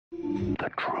the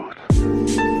truth.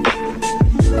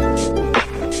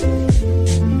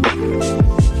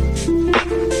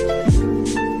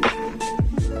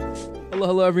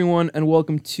 Hello, everyone, and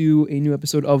welcome to a new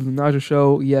episode of The Naja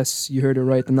Show. Yes, you heard it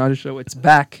right, The Naja Show. It's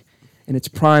back in its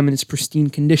prime and its pristine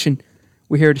condition.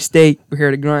 We're here to stay, we're here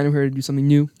to grind, we're here to do something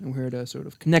new, and we're here to sort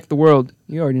of connect the world.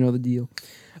 You already know the deal.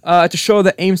 It's a show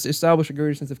that aims to establish a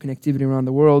greater sense of connectivity around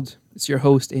the world. It's your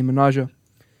host, Ayman Naja.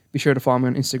 Be sure to follow me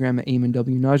on Instagram at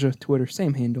AymanWNaja. Twitter,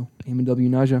 same handle,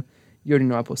 AymanWNaja. You already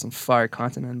know I post some fire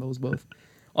content on those both.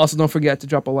 Also, don't forget to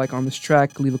drop a like on this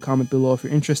track, leave a comment below if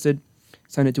you're interested,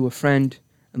 send it to a friend,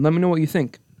 and let me know what you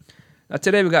think. Now,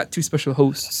 today we got two special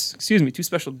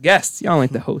guests. Y'all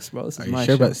ain't the host, bro. This is my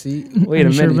show. Wait a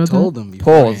minute. You told them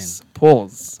beforehand.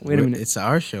 Pause. Wait a minute. It's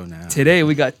our show now. Today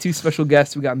we got two special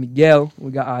guests. We got Miguel.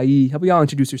 We got Ai. How about y'all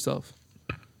introduce yourself?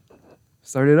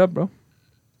 Start it up, bro.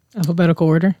 Alphabetical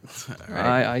order. All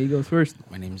right. Ai goes first.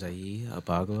 My name's Ai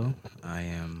Abaglo. I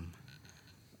am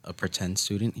a pretend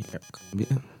student here at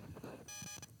Columbia.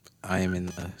 I am in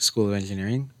the School of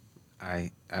Engineering.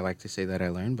 I like to say that I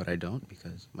learn, but I don't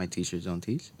because my teachers don't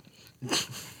teach.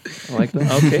 I like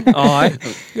that. Okay. All right.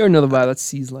 You already know the vibe. That's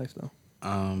C's life, though.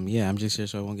 Yeah, I'm just here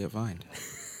so I won't get fined.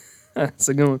 That's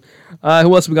a good one.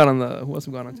 Who else we got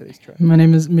on today's track? My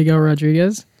name is Miguel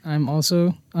Rodriguez. I'm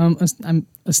also I'm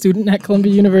a student at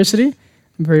Columbia University.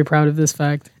 I'm very proud of this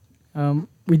fact.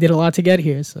 We did a lot to get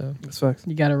here, so That's facts.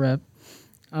 you got to rep.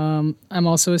 I'm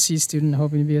also a C student,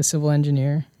 hoping to be a civil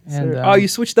engineer. And you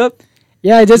switched up?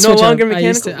 yeah, I did no switch longer up.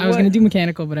 mechanical? I was going to do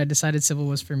mechanical, but I decided civil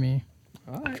was for me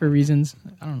All right. for reasons.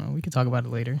 I don't know. We could talk about it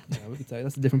later. Yeah, we can tell you.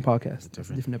 That's a different podcast. That's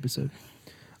a different episode.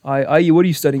 Ai, what are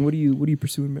you studying? What are you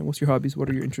pursuing, man? What's your hobbies? What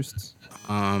are your interests?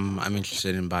 I'm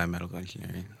interested in biomedical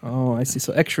engineering. Oh, I see.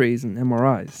 So X-rays and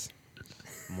MRIs.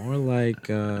 More like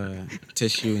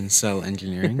tissue and cell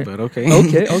engineering, but okay.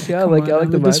 Okay. I like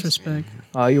the vibes. Disrespect.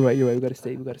 You're right. We gotta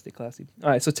stay classy. All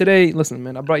right. So today, listen,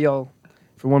 man. I brought y'all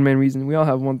for one main reason. We all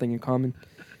have one thing in common,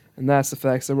 and that's the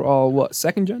fact that we're all what?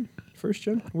 Second gen? First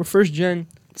gen? We're first gen.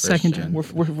 Second gen. We're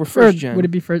first gen. Would it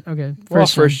be first? Okay. We're all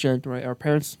first gen, right? Our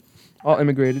parents all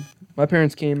immigrated. My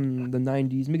parents came in the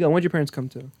 90s. Miguel, when did your parents come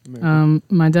to America?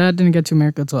 My dad didn't get to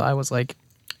America until I was like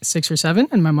 6 or 7,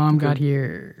 and my mom got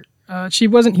here. She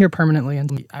wasn't here permanently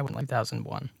until I went like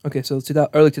 2001. Okay, so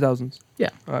early 2000s. Yeah.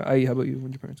 Ai, how about you?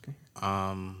 When did your parents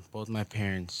come? Both my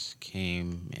parents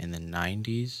came in the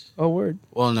 90s. Oh, word.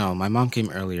 Well, no, my mom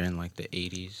came earlier in like the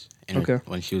 80s. Okay.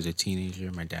 When she was a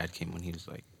teenager, my dad came when he was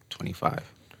like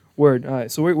 25. Word. All right.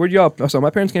 So where'd y'all? Oh, so my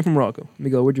parents came from Morocco.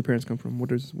 Miguel, where'd your parents come from?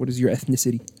 What is your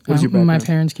ethnicity? What is your background? My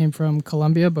parents came from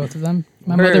Colombia, both of them.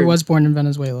 My mother was born in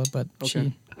Venezuela, but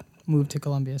she moved to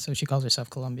Colombia, so she calls herself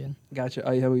Colombian. Gotcha.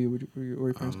 Ai, how about you? Where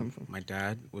your parents come from? My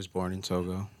dad was born in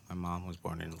Togo. My mom was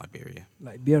born in Liberia.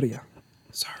 Liberia.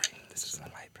 Sorry, this is a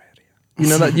Liberia. You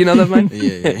know that, man?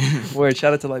 Yeah. Word.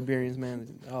 Shout out to Liberians,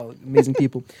 man. Oh, amazing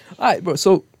people. All right, bro.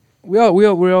 So we're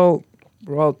all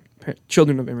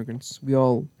children of immigrants. We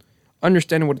all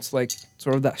understand what it's like,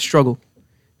 sort of that struggle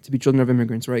to be children of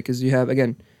immigrants, right? Because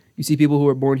you see people who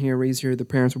are born here, raised here. Their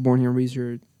parents were born here, raised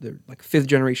here. They're like fifth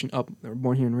generation up. They were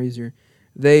born here and raised here.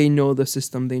 They know the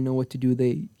system. They know what to do.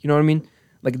 You know what I mean?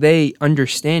 Like they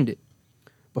understand it.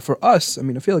 But for us, I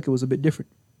feel like it was a bit different.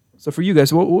 So for you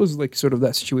guys, what was like sort of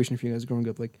that situation for you guys growing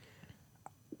up? Like,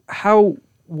 how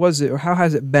was it, or how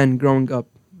has it been growing up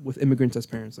with immigrants as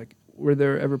parents? Like, were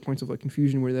there ever points of like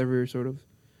confusion? Were there ever sort of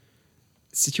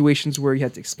situations where you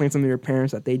had to explain something to your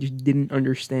parents that they just didn't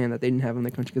understand, that they didn't have in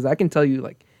the country? Because I can tell you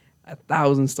like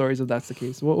 1,000 stories if that's the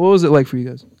case. What was it like for you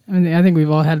guys? I think we've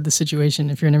all had the situation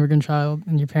if you're an immigrant child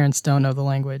and your parents don't know the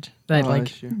language. That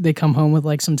they come home with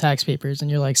like some tax papers and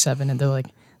you're like 7 and they're like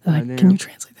can you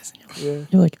translate this?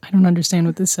 And you're like, I don't understand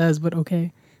what this says, but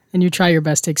okay. And you try your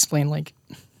best to explain like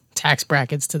tax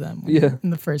brackets to them in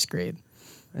the first grade.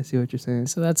 I see what you're saying.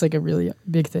 So that's like a really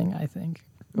big thing, I think.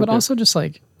 But also just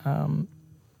like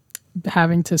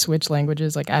having to switch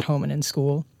languages like at home and in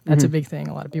school. That's a big thing.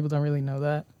 A lot of people don't really know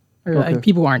that. Or like,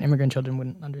 people who aren't immigrant children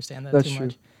wouldn't understand that too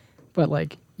much. But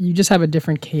like you just have a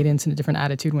different cadence and a different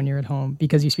attitude when you're at home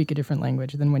because you speak a different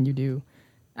language than when you do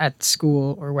at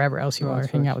school or wherever else you are,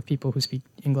 hanging out with people who speak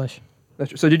English.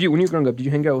 That's true. So when you were growing up, did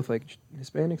you hang out with like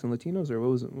Hispanics and Latinos, or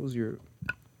what was your...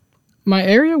 My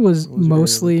area was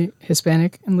mostly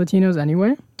Hispanic and Latinos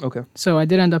anyway. Okay. So I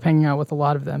did end up hanging out with a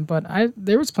lot of them, but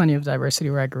there was plenty of diversity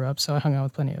where I grew up. So I hung out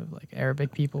with plenty of like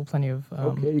Arabic people, plenty of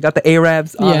okay, you got the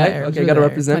Arabs. Yeah, right. Arabs okay, got to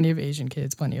represent. Plenty of Asian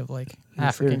kids, plenty of like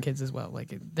African kids as well.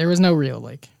 Like there was no real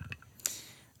like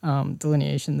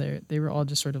delineation there. They were all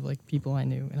just sort of like people I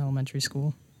knew in elementary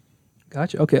school.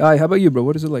 Gotcha. Okay. All right. How about you, bro?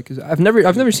 What is it like? 'Cause I've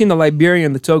never seen the Liberian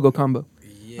and the Togo combo.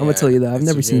 I'm gonna tell you that I've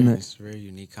never seen that. It's a very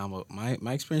unique combo.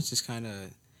 My experience is kind of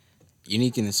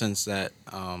unique in the sense that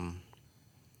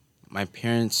my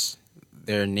parents,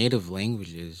 their native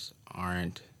languages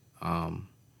aren't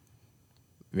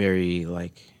very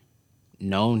like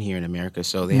known here in America,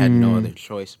 so they had no other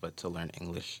choice but to learn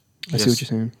English. I see what you're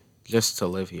saying. Just to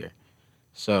live here.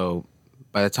 So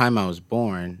by the time I was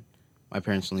born, my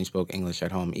parents only spoke English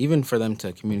at home, even for them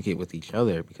to communicate with each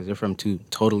other, because they're from two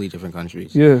totally different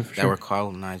countries that were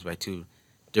colonized by two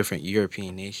different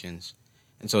European nations.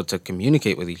 And so to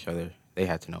communicate with each other, they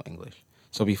had to know English.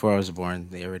 So before I was born,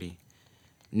 they already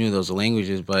knew those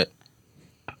languages. But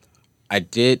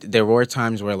there were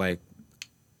times where, like,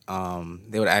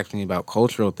 they would ask me about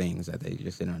cultural things that they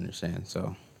just didn't understand.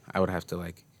 So I would have to,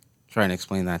 like, try and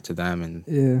explain that to them. And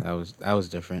that was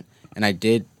different. And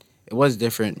it was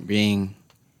different being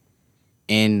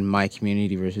in my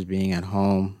community versus being at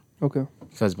home. Okay.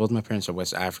 Because both my parents are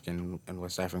West African, and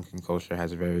West African culture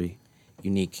has a very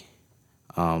unique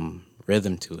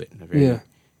rhythm to it, and a very,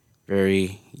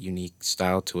 very unique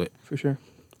style to it. For sure.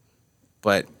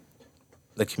 But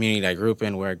the community that I grew up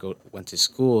in, where I went to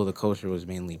school, the culture was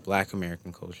mainly Black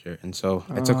American culture, and so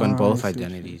I took on both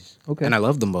identities. Okay. And I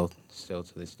love them both still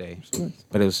to this day. Nice.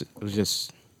 But it was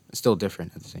just still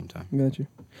different at the same time. Got you.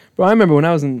 Bro, I remember when it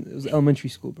was elementary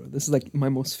school, bro. This is like my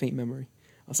most faint memory.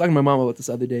 I was talking to my mom about this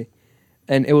the other day.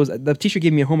 And it was, the teacher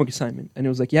gave me a homework assignment. And it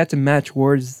was like, you had to match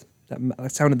words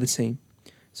that sounded the same.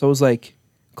 So it was like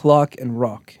clock and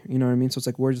rock. You know what I mean? So it's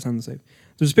like words that sound the same.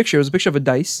 There's a picture. It was a picture of a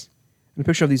dice and a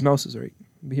picture of these mouses, right?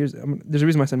 But there's a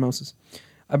reason why I said mouses.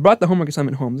 I brought the homework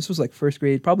assignment home. This was like first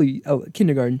grade, probably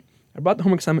kindergarten. I brought the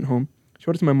homework assignment home,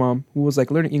 showed it to my mom, who was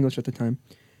like learning English at the time.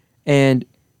 And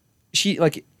she,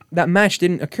 like, that match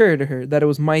didn't occur to her that it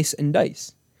was mice and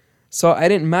dice. So I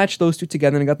didn't match those two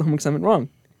together and I got the homework assignment wrong.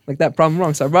 Like, that problem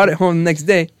wrong. So I brought it home the next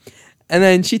day. And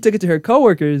then she took it to her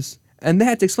coworkers and they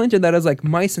had to explain to her that as like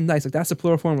mice and dice. Like, that's the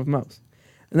plural form of mouse.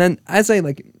 And then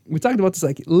we talked about this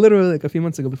like literally like a few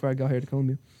months ago before I got here to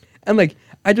Colombia. And like,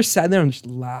 I just sat there and just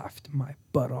laughed my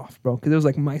butt off, bro. Because it was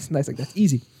like mice and dice. Like, that's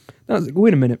easy. Then I was like,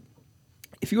 wait a minute.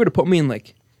 If you were to put me in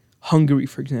like Hungary,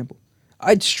 for example,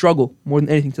 I'd struggle more than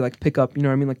anything to like pick up, you know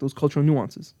what I mean? Like those cultural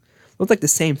nuances. It's like the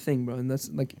same thing, bro. And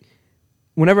that's like,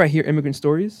 whenever I hear immigrant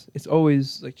stories, it's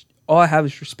always like, all I have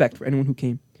is respect for anyone who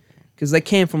came. Because they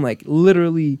came from like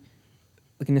literally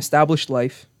like an established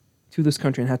life to this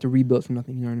country and had to rebuild from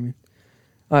nothing, you know what I mean?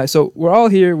 All right, so we're all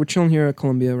here, we're chilling here at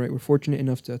Columbia, right? We're fortunate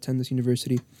enough to attend this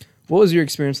university. What was your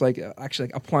experience like actually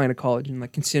like applying to college and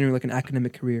like considering like an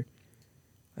academic career?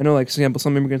 I know, like, for example,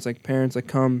 some immigrants, like parents, like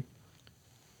come,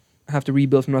 have to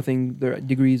rebuild from nothing, their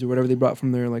degrees or whatever they brought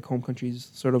from their like home countries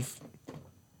sort of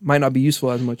might not be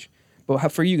useful as much. But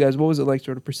for you guys, what was it like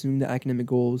sort of pursuing the academic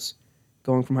goals,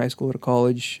 going from high school to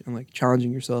college and like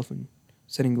challenging yourself and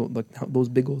setting like those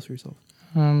big goals for yourself?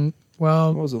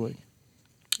 Well, what was it like?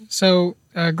 So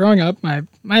growing up,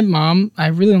 my mom, I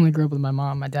really only grew up with my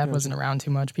mom. My dad wasn't around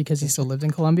too much because he still lived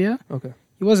in Colombia. Okay.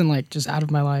 He wasn't like just out of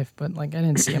my life, but like I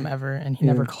didn't see him ever and he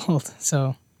never called.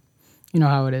 So you know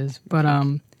how it is. But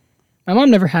my mom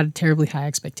never had terribly high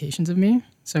expectations of me.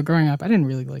 So growing up, I didn't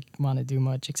really like want to do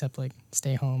much except like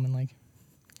stay home and like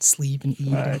sleep and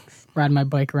eat and ride my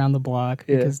bike around the block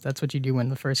because that's what you do in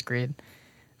the first grade.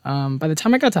 By the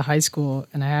time I got to high school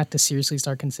and I had to seriously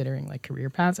start considering like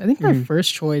career paths, I think my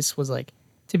first choice was like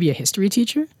to be a history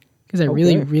teacher because I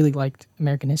really, really liked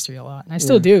American history a lot. And I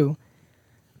still do.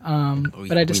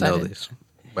 But I decided... We know this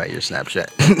by your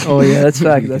Snapchat. Oh, yeah, that's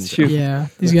fact. That's true. Yeah,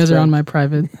 these guys are on my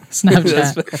private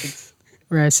Snapchat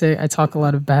where I talk a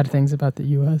lot of bad things about the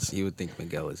U.S. You would think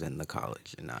Miguel is in the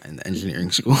college and not in the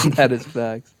engineering school. That is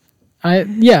facts. But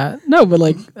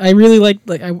like I really liked,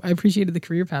 like I appreciated the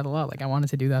career path a lot. Like I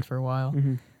wanted to do that for a while.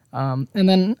 And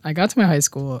then I got to my high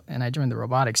school and I joined the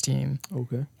robotics team.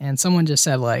 Okay. And someone just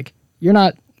said like, you're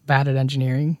not bad at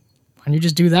engineering. Why don't you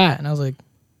just do that? And I was like,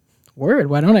 word,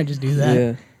 why don't I just do that?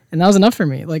 Yeah. And that was enough for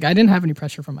me. Like I didn't have any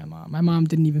pressure from my mom. My mom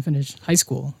didn't even finish high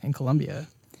school in Colombia.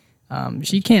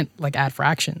 She can't like add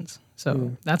fractions.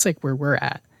 So that's like where we're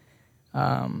at.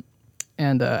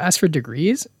 And as for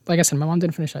degrees, like I said, my mom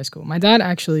didn't finish high school. My dad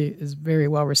actually is very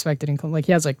well respected in Colombia. Like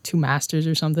he has like 2 masters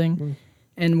or something.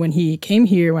 And when he came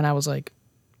here when I was like,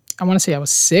 I want to say I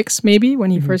was 6 maybe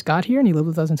when he first got here, and he lived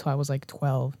with us until I was like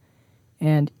 12.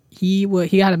 And he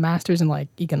had a master's in like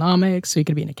economics, so he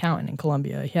could be an accountant in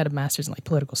Colombia. He had a master's in like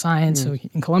political science, so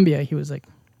in Colombia he was like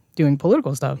doing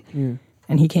political stuff.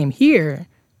 And he came here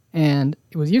and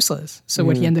it was useless. So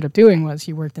what he ended up doing was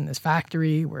he worked in this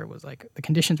factory where it was like the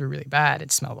conditions were really bad.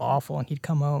 It smelled awful, and he'd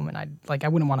come home and I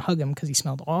wouldn't want to hug him because he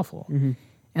smelled awful.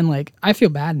 And like I feel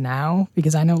bad now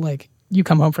because I know like you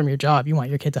come home from your job, you want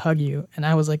your kid to hug you, and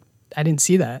I was like, I didn't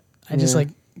see that. I just like,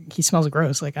 he smells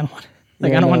gross. Like I don't want, I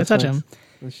don't want to touch him.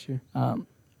 That's true.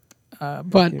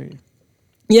 But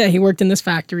yeah, he worked in this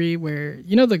factory where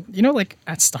like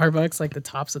at Starbucks, like the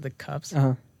tops of the cups.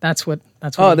 That's what.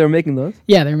 Oh, they were making those.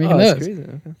 Yeah, they were making those. That's crazy.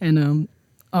 Okay. And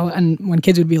and when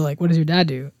kids would be like, "What does your dad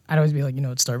do?" I'd always be like,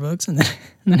 "It's Starbucks." And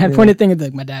then I'd point at thing and be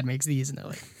like, "My dad makes these," and they're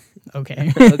like,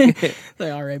 "Okay." Okay.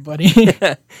 Like, all right, buddy.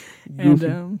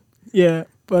 And yeah,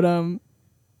 but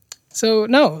so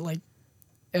no, like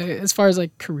as far as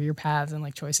like career paths and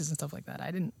like choices and stuff like that,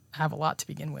 I didn't have a lot to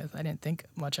begin with. I didn't think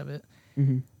much of it.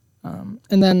 And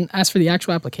then as for the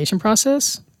actual application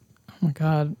process, oh my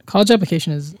god, college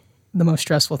application is the most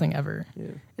stressful thing ever.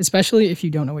 Yeah. Especially if you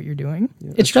don't know what you're doing.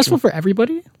 Yeah, it's stressful for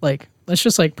everybody. Like, let's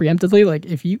just like preemptively, like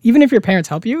even if your parents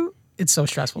help you, it's so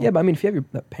stressful. Yeah, but I mean, if you have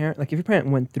your parent, like if your parent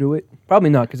went through it, probably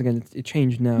not, because again, it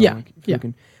changed now. Yeah,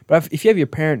 like, but if you have your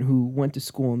parent who went to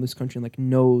school in this country and like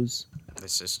knows the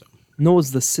system, you know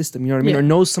what I mean, or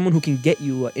knows someone who can get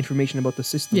you information about the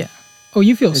system. Yeah. Oh,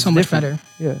 you feel so much better.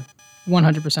 Yeah.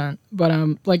 100%. But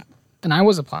like. And I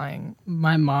was applying.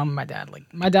 My mom, my dad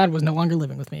was no longer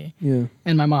living with me. Yeah.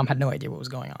 And my mom had no idea what was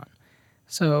going on.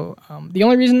 So the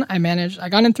only reason I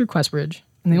got in through Questbridge,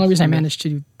 and the only reason I managed to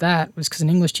do that was because an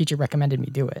English teacher recommended me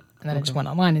do it. And then I just went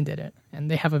online and did it.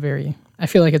 And they have I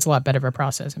feel like it's a lot better of a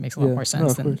process. It makes a lot more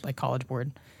sense than like College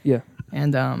Board. Yeah.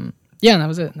 And and that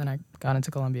was it. And then I got into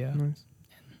Columbia. Nice.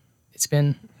 It's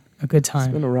been a good time.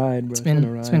 It's been a ride, bro.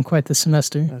 It's been quite the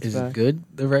semester. Is good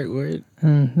the right word?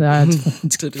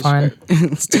 It's fine.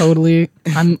 It's totally.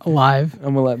 I'm alive.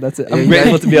 I'm alive. That's it. I'm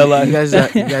grateful to be alive. You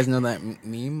guys know that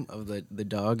meme of the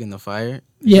dog in the fire?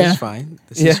 Yeah. This is fine.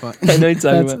 This is fine. I know you're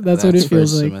talking about. That's what it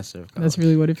feels like. That's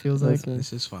really what it feels like.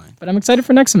 This is fine. But I'm excited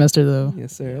for next semester, though.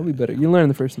 Yes, sir. It'll be better. You learn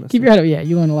the first semester. Keep your head up. Yeah,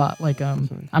 you learn a lot. Like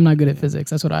I'm not good at physics.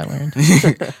 That's what I learned.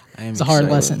 It's a hard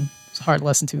lesson. It's a hard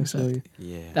lesson to accept.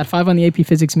 Yeah. That 5 on the AP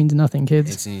physics means nothing,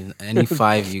 kids. Any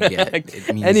 5 you get.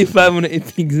 It means any 5 on the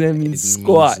AP exam means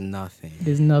squat. Means nothing. It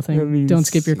is nothing. Don't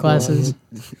skip your classes.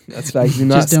 That's facts. Do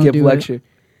not skip lecture.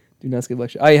 Do not skip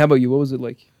lecture. How about you? What was it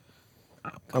like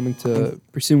coming to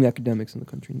pursuing academics in the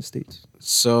country, in the States?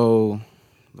 So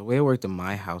the way it worked in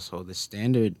my household, the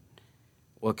standard,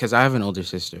 well, because I have an older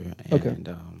sister,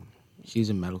 and she's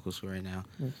in medical school right now.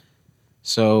 Nice.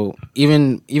 So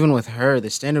even with her, the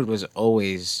standard was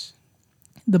always...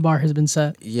 The bar has been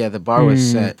set. Yeah, the bar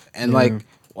was set. And like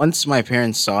once my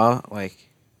parents saw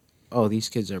like, oh, these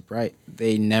kids are bright,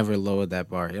 they never lowered that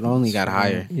bar. It only got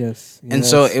higher. Yes. And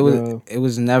so it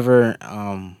was never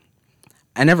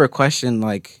I never questioned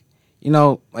like,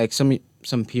 like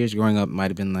some peers growing up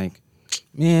might have been like,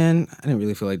 man, I didn't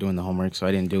really feel like doing the homework, so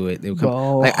I didn't do it. They would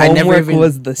come. Like, homework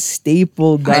was the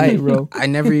staple diet, bro. I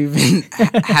never even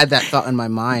had that thought in my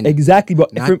mind. Exactly, bro.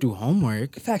 Not do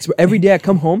homework. Facts, bro. Every day I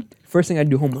come home, first thing I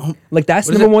do homework. Like that's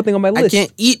the number one thing on my list. I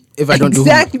can't eat if I don't do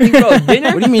homework. Exactly, bro.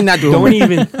 Dinner? What do you mean not do homework?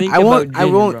 Don't even think about dinner, I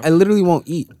won't. bro. I literally won't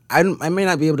eat. I may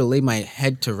not be able to lay my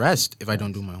head to rest if I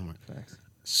don't do my homework. Facts.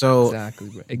 So exactly,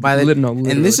 bro.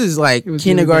 And this is like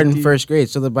kindergarten, really first grade.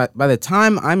 So by the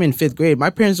time I'm in 5th grade, my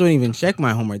parents don't even check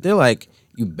my homework. They're like,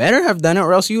 you better have done it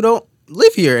or else you don't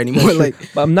live here anymore. Like,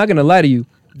 but I'm not gonna lie to you.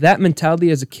 That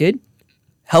mentality as a kid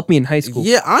helped me in high school.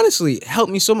 Yeah, honestly, it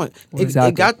helped me so much. Well,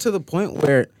 it got to the point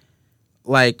where,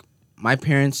 like, my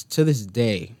parents to this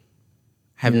day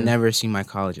have never seen my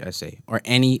college essay or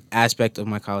any aspect of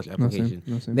my college application.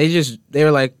 No same. They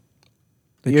were like,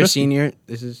 you're a senior.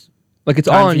 This is like it's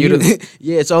all on you.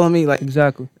 Yeah, it's all on me. Like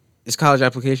exactly. It's college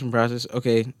application process.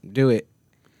 Okay, do it.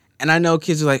 And I know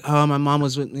kids are like, oh, my mom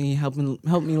was with me, helped me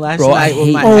last night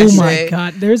with my essay. Oh my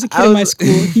god, there's a kid in my school.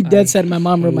 He dead said my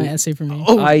mom wrote my essay for me.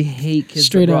 Oh, I hate kids.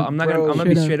 Straight bro. up. I'm gonna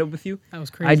be straight up with you. That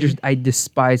was crazy. I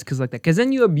despise kids like that. Cause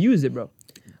then you abuse it, bro.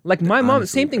 Like my mom,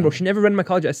 same thing, bro. She never read my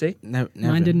college essay. Never.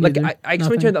 Mine didn't. Like I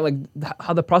explained to her that like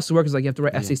how the process works is like you have to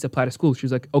write essays to apply to school. She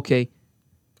was like, okay.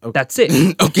 That's it.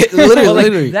 Okay,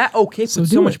 literally. That puts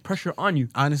so much pressure on you.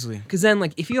 Honestly. Because then,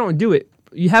 like, if you don't do it,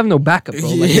 you have no backup, bro.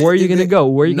 Like, where are you going to go?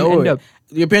 Where are you going to end up?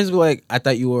 Your parents will be like, I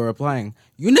thought you were applying.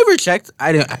 You never checked.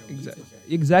 I didn't.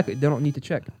 Exactly. They don't need to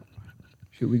check.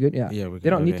 Shoot, we good? Yeah. Yeah, we're good. They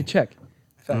don't need to check.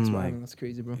 Facts, that's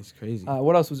crazy, bro. It's crazy.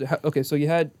 What else was it? Okay, so you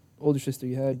had older sister.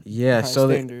 You had so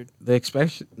standard.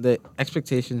 The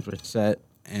expectations were set,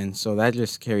 and so that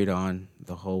just carried on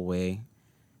the whole way.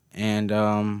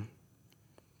 And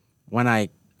when I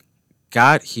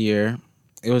got here,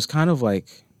 it was kind of like,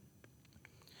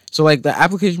 so like the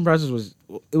application process was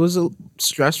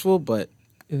stressful, but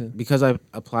because I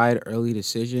applied early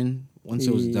decision, once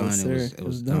it was done, it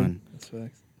was done. That's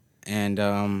facts. And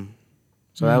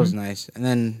So that was nice. And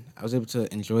then I was able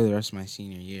to enjoy the rest of my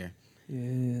senior year.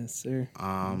 Yes, sir.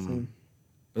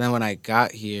 But then when I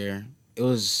got here, it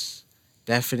was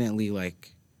definitely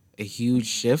like a huge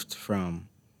shift from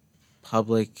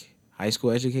public high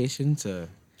school education to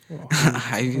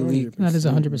Ivy League That is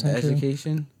 100% true.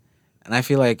 education. And I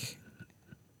feel like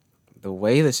the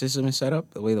way the system is set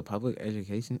up, the way the public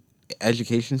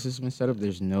education system is set up,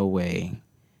 there's no way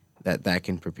that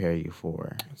can prepare you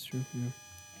for That's true. Yeah.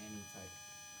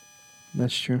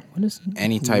 That's true. What is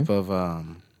any type of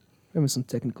Having some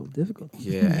technical difficulties.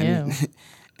 yeah.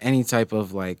 Any type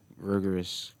of like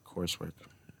rigorous coursework.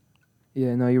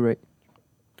 Yeah, no, you're right.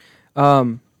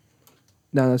 No,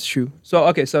 that's true. So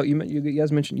okay, so you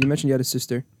guys mentioned you had a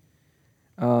sister.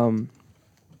 You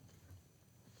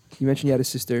mentioned you had a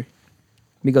sister.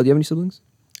 Miguel, do you have any siblings?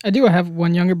 I do. I have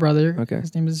one younger brother. Okay.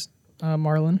 His name is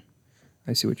Marlon.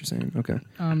 I see what you're saying. Okay.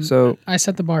 So I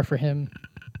set the bar for him.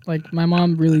 Like, my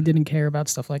mom really didn't care about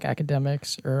stuff like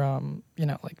academics or,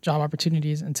 like job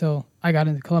opportunities until I got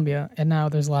into Columbia. And now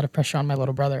there's a lot of pressure on my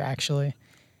little brother, actually,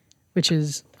 which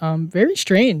is very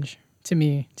strange to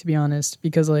me, to be honest,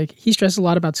 because, like, he stresses a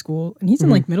lot about school. And he's in,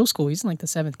 like, middle school. He's in, like, the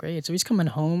 7th grade. So he's coming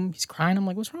home. He's crying. I'm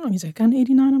like, what's wrong? He's like, I got an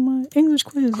 89 on my English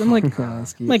quiz. I'm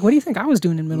like, what do you think I was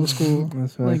doing in middle school?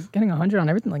 Like, getting 100 on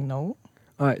everything? Like, no.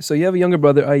 All right, so you have a younger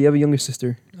brother. You have a younger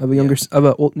sister. You have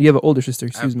an older sister.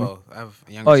 Excuse me. Both. I have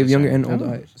a younger sister. You have younger and older.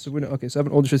 All right, so so I have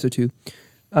an older sister too.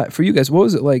 For you guys, what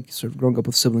was it like, sort of growing up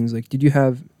with siblings? Like, did you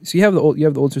have? So you have the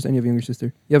older sister and you have a younger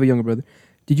sister. You have a younger brother.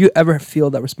 Did you ever feel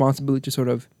that responsibility to sort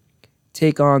of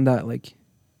take on that, like,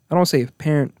 I don't want to say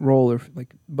parent role or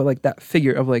like, but like that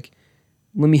figure of like,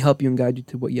 let me help you and guide you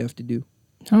to what you have to do?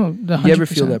 Oh, did you ever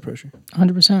feel that pressure?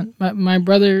 100%. My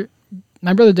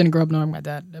brother didn't grow up knowing my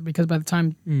dad, because by the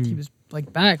time he was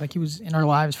like back, like he was in our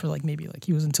lives for like maybe like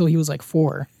until he was like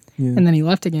 4. Yeah. And then he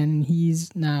left again, and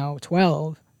he's now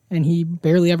 12, and he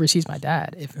barely ever sees my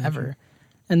dad, if ever.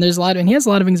 And and he has a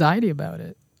lot of anxiety about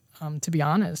it, to be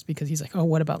honest, because he's like, oh,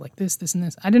 what about like this and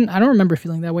this? I don't remember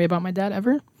feeling that way about my dad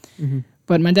ever.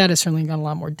 But my dad has certainly gotten a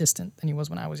lot more distant than he was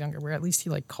when I was younger, where at least he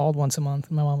like called once a month,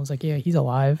 and my mom was like, yeah, he's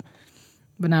alive.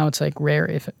 But now it's like rare,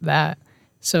 if that.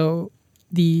 So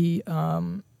I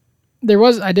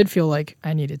did feel like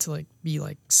I needed to like be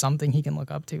like something he can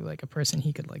look up to, like a person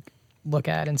he could like look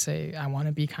at and say, I want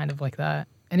to be kind of like that.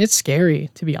 And it's scary,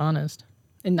 to be honest.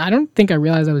 And I don't think I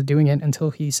realized I was doing it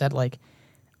until he said like,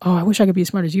 oh, I wish I could be as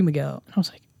smart as you, Miguel. And I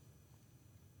was like,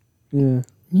 yeah,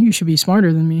 you should be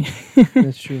smarter than me.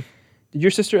 That's true. Did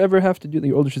your sister ever have to do,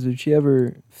 your older sister, did she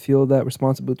ever feel that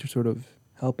responsibility to sort of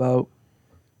help out,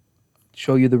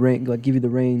 show you the range, like give you the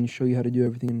range, show you how to do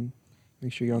everything, and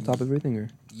make sure you're on top of everything? Or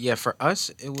yeah, for us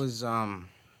it was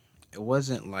it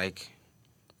wasn't like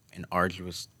an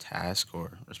arduous task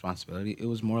or responsibility. It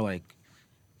was more like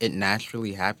it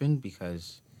naturally happened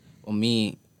because, well,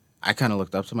 I kind of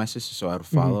looked up to my sister, so I would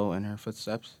follow in her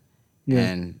footsteps. Yeah.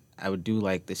 And I would do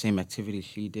like the same activities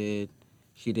she did.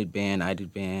 She did band, I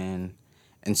did band.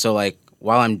 And so like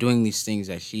while I'm doing these things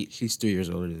that she's 3 years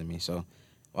older than me, so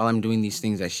while I'm doing these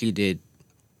things that she did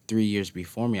 3 years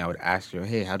before me, I would ask her,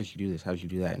 hey, how did you do this? How did you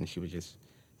do that? And she would just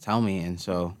tell me. And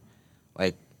so,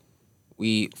 like,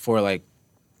 for like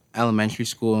elementary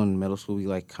school and middle school, we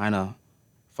like kind of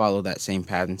followed that same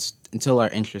path until our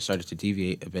interests started to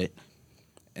deviate a bit.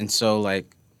 And so,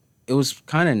 like, it was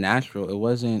kind of natural. It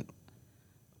wasn't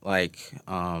like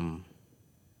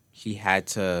she had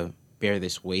to bear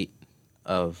this weight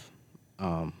of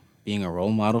being a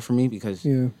role model for me, because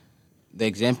the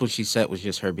example she set was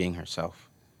just her being herself.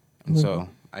 And so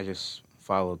I just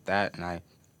followed that, and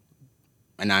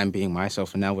I'm being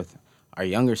myself. And now with our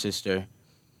younger sister,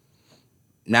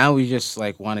 now we just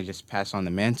like want to just pass on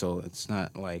the mantle. It's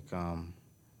not like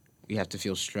we have to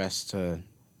feel stressed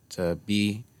to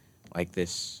be like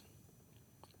this,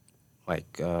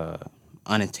 like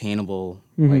unattainable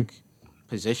like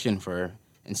position for her.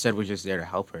 Instead, we're just there to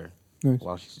help her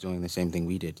while she's doing the same thing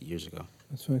we did years ago.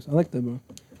 That's nice. I like that, bro.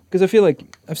 Because I feel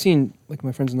like I've seen, like,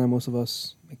 my friends and I, most of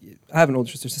us, like, I have an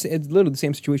older sister. It's literally the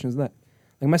same situation as that.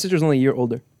 Like, my sister's only a year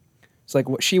older. It's like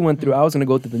what she went through, I was going to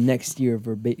go through the next year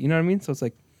verbatim. You know what I mean? So it's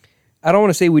like, I don't want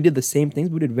to say we did the same things,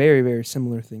 but we did very, very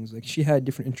similar things. Like, she had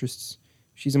different interests.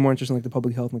 She's more interested in, like, the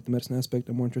public health and, like, the medicine aspect.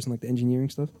 I'm more interested in, like, the engineering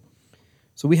stuff.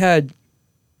 So we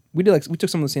took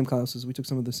some of the same classes. We took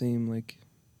some of the same, like,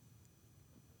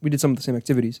 we did some of the same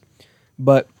activities.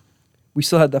 But we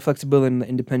still had that flexibility and the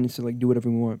independence to like do whatever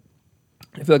we want.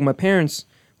 I feel like my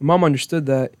mom understood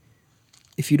that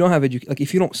if you don't have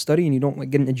if you don't study and you don't like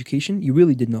get an education, you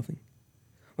really did nothing.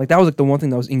 Like that was like the one thing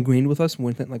that was ingrained with us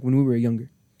when we were younger.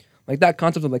 Like that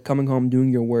concept of like coming home,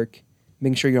 doing your work,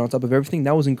 making sure you're on top of everything.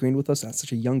 That was ingrained with us at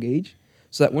such a young age,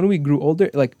 so that when we grew older,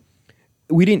 like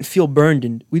we didn't feel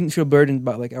burdened. We didn't feel burdened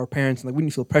by like our parents, and like we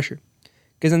didn't feel pressure,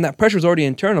 because then that pressure was already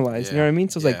internalized. You know what I mean?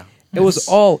 So it's like it was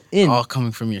all in, all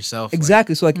coming from yourself.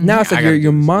 Exactly. So like now it's like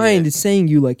your mind is saying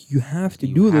you like you have to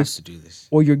do this,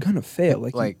 or you're gonna fail.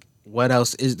 Like what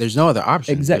else is? There's no other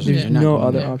option. Exactly. There's no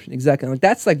other option. Exactly. Like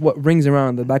that's like what rings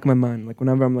around the back of my mind. Like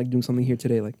whenever I'm like doing something here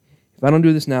today, like if I don't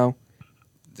do this now,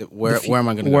 where am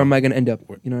I gonna where am I gonna end up?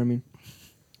 You know what I mean?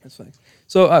 That's facts.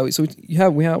 So so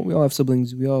we all have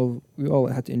siblings. We all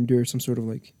had to endure some sort of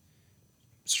like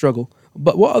struggle.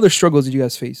 But what other struggles did you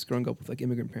guys face growing up with like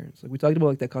immigrant parents? Like we talked about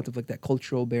like that concept of like that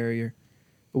cultural barrier.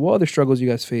 But what other struggles you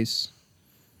guys face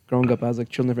growing up as like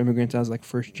children of immigrants, as like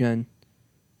first gen,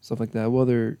 stuff like that? Were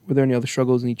there any other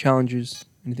struggles, any challenges,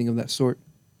 anything of that sort?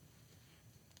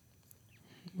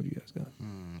 What do you guys got?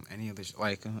 Any other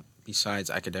like besides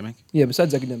academic? Yeah,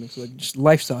 besides academics, like just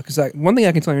lifestyle. Because one thing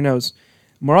I can tell you now is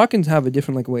Moroccans have a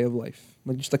different like way of life,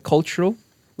 like just the cultural,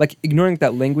 like ignoring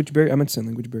that language barrier. I meant to say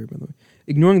language barrier, by the way.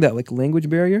 Ignoring that like language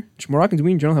barrier, Moroccans,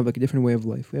 we in general have like a different way of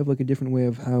life. We have like a different way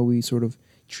of how we sort of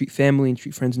treat family and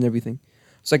treat friends and everything.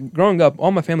 It's like growing up,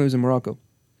 all my family was in Morocco,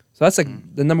 so that's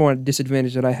like the number one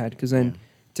disadvantage that I had. Because then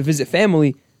to visit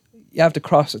family, you have to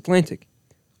cross Atlantic.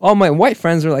 All my white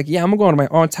friends are like, yeah, I'm gonna go to my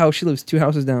aunt's house. She lives 2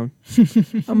 houses down.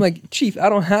 I'm like, Chief, I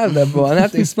don't have that, bro. And I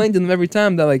have to explain to them every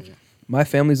time that like my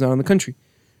family's not in the country.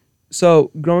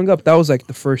 So growing up, that was like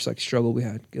the first like struggle we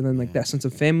had, and then like that sense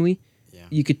of family,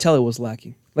 you could tell it was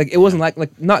lacking. Like it wasn't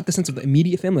like not the sense of the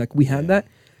immediate family, like we had that,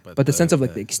 but the sense of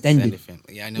like the extended family.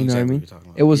 Yeah, I know you know exactly what I mean? what you're talking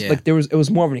about. It was like it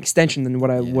was more of an extension than what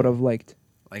I would have liked.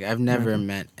 Like I've never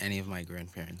met any of my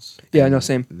grandparents. Yeah, no,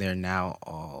 same.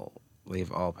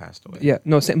 They've all passed away. Yeah,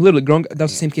 no, same. Literally, growing that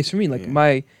was the same case for me. Like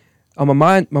my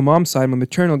mom's side, my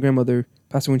maternal grandmother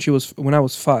passed away when I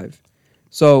was 5.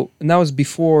 So and that was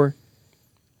before.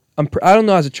 I don't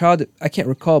know, as a child, I can't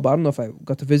recall, but I don't know if I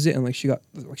got to visit and like she got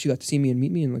to see me and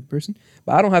meet me in like person.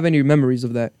 But I don't have any memories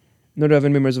of that. Nor do I have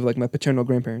any memories of like my paternal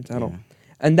grandparents at all.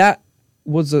 And that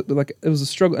was it was a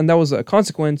struggle, and that was a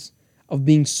consequence of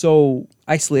being so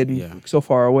isolated, so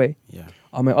far away. Yeah.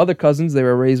 All my other cousins, they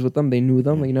were raised with them, they knew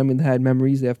them, like, you know what I mean? They had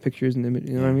memories, they have pictures and images,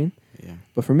 you know what I mean? Yeah.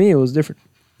 But for me, it was different.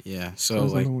 Yeah. So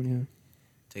like to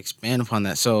expand upon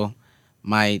that, so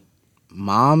my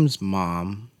mom's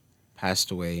mom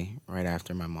passed away right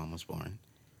after my mom was born.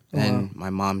 And my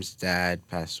mom's dad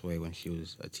passed away when she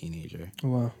was a teenager. Oh,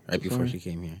 wow. Right before she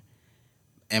came here.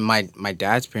 And my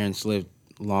dad's parents lived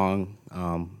long,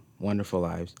 wonderful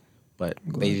lives, but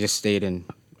they just stayed in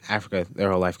Africa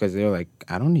their whole life because they were like,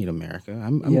 I don't need America.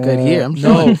 I'm good here. I'm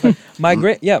sure. No,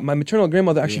 my maternal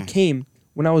grandmother actually came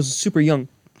when I was super young.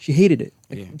 She hated it.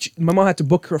 Like, my mom had to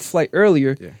book her flight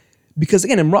earlier because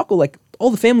again in Morocco, like all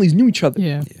the families knew each other.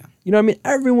 Yeah. You know what I mean?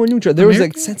 Everyone knew each other. There was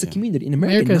like a sense of community. In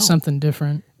America is something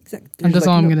different. Exactly. And that's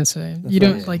all I'm gonna say. You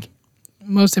don't like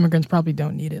most immigrants probably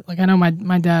don't need it. Like I know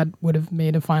my dad would have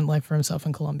made a fine life for himself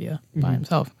in Colombia by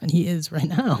himself, and he is right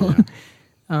now.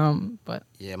 But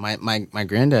my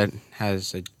granddad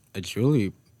has a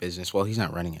jewelry business. Well, he's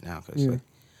not running it now,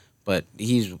 but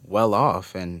he's well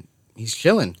off and he's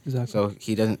chilling. Exactly. So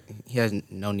he has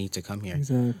no need to come here.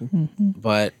 Exactly.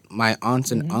 But my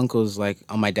aunts and uncles, like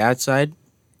on my dad's side,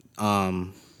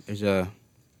 there's a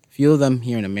few of them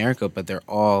here in America, but they're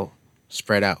all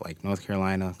spread out, like North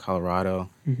Carolina, Colorado.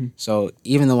 So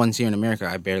even the ones here in America,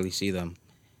 I barely see them.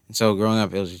 And so growing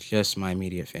up, it was just my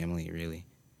immediate family, really.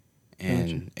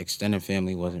 And extended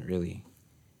family wasn't really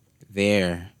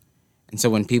there. And so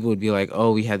when people would be like,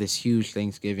 oh, we had this huge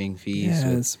Thanksgiving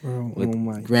feast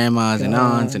with grandmas and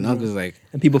aunts and uncles, like,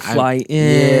 and people fly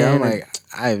in. Yeah, I'm like,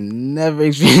 I've never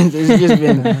experienced this. It's just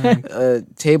been a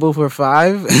table for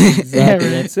 5. Exactly,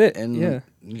 that's it. And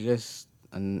just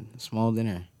a small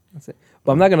dinner. That's it.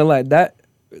 But I'm not gonna lie, that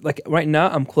like right now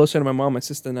I'm closer to my mom, my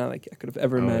sister now, like I could have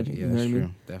ever imagined. Yeah, you know that's what I true.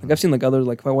 mean? Definitely. Like I've seen like other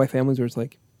like white families where it's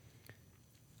like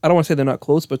I don't want to say they're not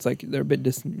close, but it's like they're a bit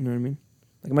distant. You know what I mean?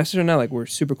 Like my sister and I, like we're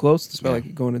super close, despite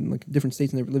like going in like different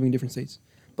states and they're living in different states.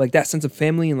 But like that sense of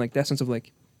family and like that sense of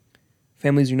like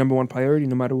family is your number one priority,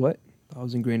 no matter what. That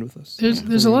was ingrained with us.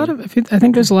 There's a lot of I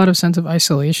think there's a lot of sense of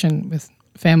isolation with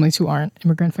families who aren't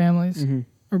immigrant families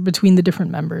or between the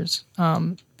different members,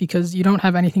 because you don't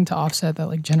have anything to offset that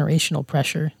like generational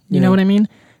pressure. You know what I mean?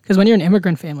 Because when you're an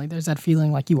immigrant family, there's that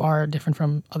feeling like you are different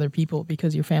from other people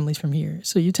because your family's from here.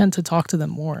 So you tend to talk to them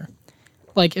more.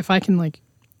 Like if I can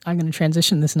I'm going to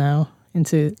transition this now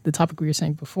into the topic we were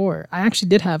saying before. I actually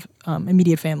did have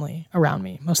immediate family around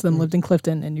me. Most of them lived in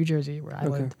Clifton in New Jersey where I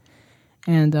lived.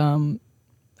 And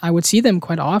I would see them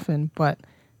quite often, but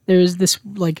there's this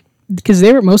like, because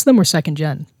most of them were second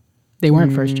gen. They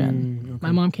weren't first gen. Okay.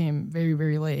 My mom came very,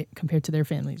 very late compared to their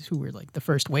families who were like the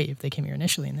first wave. They came here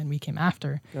initially and then we came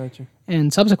after. Gotcha.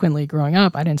 And subsequently, growing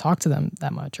up, I didn't talk to them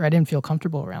that much, or I didn't feel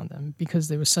comfortable around them because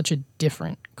there was such a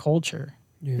different culture.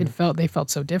 Yeah. They felt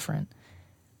so different.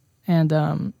 And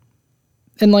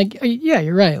like, yeah,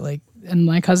 you're right. Like, and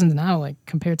my cousins now, like,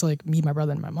 compared to like me, my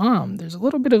brother, and my mom, there's a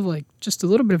little bit of like, just a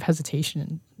little bit of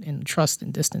hesitation and trust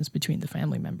and distance between the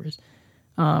family members.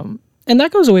 And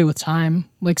that goes away with time.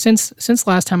 Like, since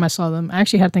last time I saw them, I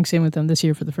actually had Thanksgiving with them this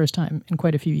year for the first time in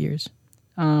quite a few years.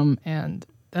 And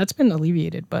that's been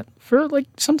alleviated, but for like,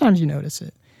 sometimes you notice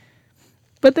it.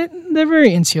 But they're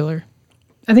very insular.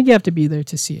 I think you have to be there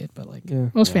to see it, but like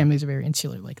most families are very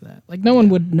insular like that. Like no one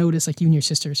would notice like you and your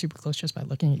sister are super close just by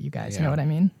looking at you guys. You know what I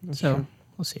mean? That's so true.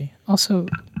 We'll see. Also,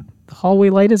 the hallway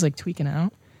light is like tweaking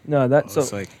out. No, that's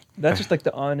It's like that's just like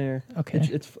the on-air. Okay.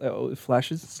 It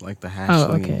flashes. it's like the hash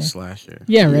slinging okay. slasher.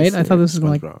 Yeah, right. Yes, I thought this was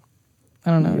like SpongeBob. I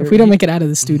don't know if we don't make it out of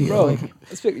the studio. Bro,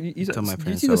 Like you Tell my do you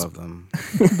parents see I this? love them.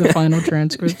 the final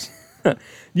transcripts. Do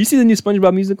you see the new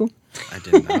SpongeBob musical? I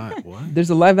did not. What? There's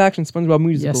a live-action SpongeBob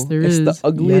musical. Yes, there it's is. the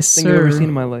ugliest Yes, thing I've ever sir. seen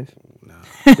in my life. No.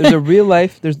 There's a real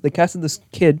life. They casted this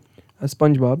kid as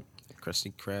SpongeBob.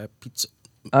 Krusty Krab pizza.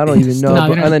 I don't even know. No,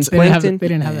 but, and then Plankton. they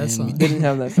didn't have that and- song. They didn't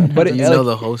have that song. But You it, know like,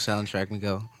 the whole soundtrack,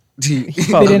 Miguel. They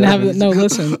didn't have it. No,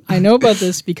 listen. I know about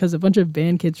this because a bunch of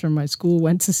band kids from my school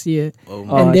went to see it, Oh,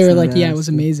 Oh, and they that's were like, "Yeah, it was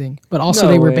nasty. amazing." But also,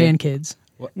 No they were way. band kids.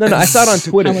 no, I saw it on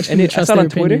Twitter. How much can and you I trust saw it their on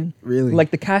Twitter. opinion? Really? Like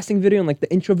the casting video and like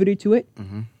the intro video to it.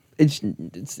 Mhm.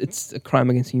 It's a crime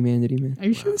against humanity, man. Are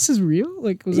you sure this is real?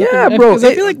 Like, was Yeah, that bro. Because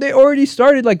I feel like they already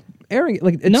started like airing it.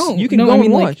 Like it's, No, you can no, go I mean,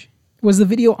 and like, watch. was the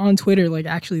video on Twitter like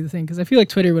actually the thing? Because I feel like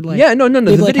Twitter would like. Yeah, no. they'd,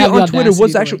 The like, video have the on Twitter audacity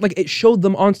was to, actually like- like it showed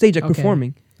them on stage like Okay.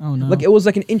 performing. Oh no! Like it was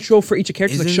like an intro for each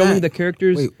character, like Isn't showing that- the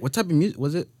characters. Wait, what type of music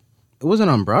was it? It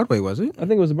wasn't on Broadway, was it? I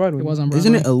think it was a Broadway. It was on Broadway.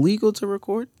 Isn't it illegal to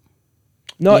record?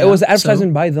 No, Yeah, it was an advertisement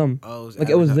so? by them. Oh, Like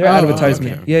it was their Oh,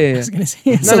 advertisement. okay. Yeah. I was gonna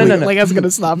say No, no, no. Like I was gonna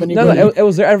stop No, anybody. no, it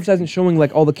was their advertisement showing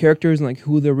like all the characters and like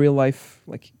who their real life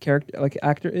like character like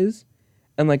actor is,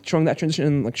 and like showing that transition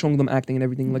and like showing them acting and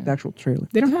everything like the actual trailer.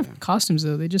 They don't have costumes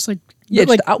though. They just like Yeah,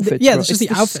 like just the outfits, Yeah, bro. it's just It's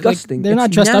the outfit. Like, disgusting. they're not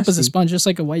It's dressed up as a nasty. sponge, just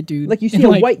like a white dude. Like you see And, a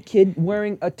like, white kid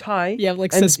wearing a tie. Yeah,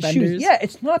 like and suspenders. shoes. Yeah,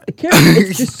 it's not the character.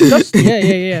 It's disgusting.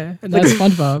 Yeah. And that's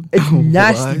SpongeBob. It's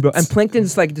nasty, bro. What? And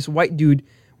Plankton's like this white dude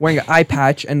wearing an eye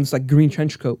patch and it's like green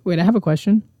trench coat. Wait, I have a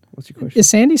question. What's your question? Is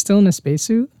Sandy still in a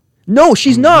spacesuit? No,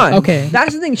 she's not. Okay.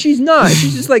 That's the thing. She's not.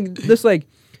 She's just like this like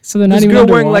So they're not this even girl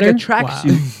underwater? wearing like a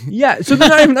tracksuit. Yeah, so they're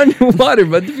not even underwater,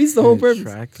 but defeats the whole purpose.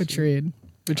 Wow.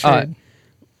 Betrayed.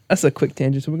 That's a quick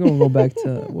tangent. So we're gonna go back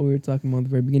to what we were talking about at the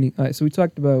very beginning. All right, so we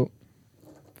talked about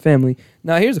family.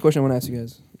 Now here's a question I want to ask you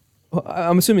guys. Well,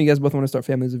 I'm assuming you guys both want to start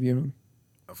families of your own,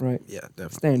 right? Yeah,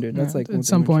 definitely. Standard. That's Yeah, like at one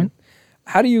some thing I'm point. sure.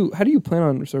 How do you plan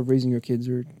on sort of raising your kids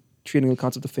or treating the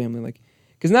concept of family like?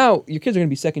 Because now your kids are gonna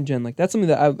be second gen. Like that's something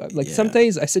that I like. Yeah. Some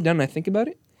days I sit down and I think about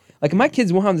it. Like my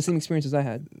kids won't have the same experiences I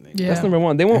had. Yeah. That's number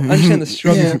one. They won't understand the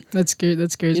struggle. Yeah, that's scary.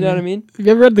 That scares You me. know what I mean? Have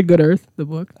you ever read The Good Earth, the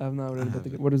book? I've not read about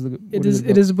the. What is the? It what is. the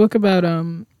It book? is a book about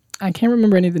I can't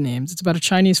remember any of the names. It's about a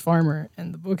Chinese farmer,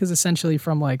 and the book is essentially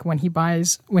from like when he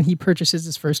purchases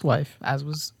his first wife, as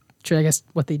was I guess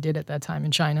what they did at that time in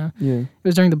China. Yeah. It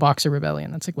was during the Boxer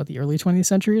Rebellion. That's like what the early 20th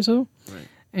century or so. Right.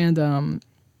 And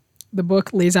the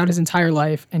book lays out his entire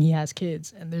life, and he has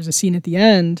kids. And there's a scene at the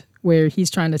end where he's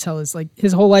trying to tell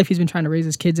his whole life he's been trying to raise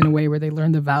his kids in a way where they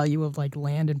learn the value of like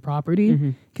land and property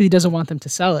because he doesn't want them to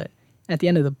sell it. At the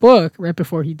end of the book, right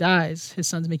before he dies, his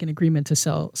sons make an agreement to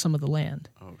sell some of the land,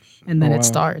 Oh, shit. and then Oh, it wow.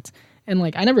 starts. And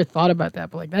like I never thought about that,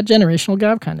 but like that generational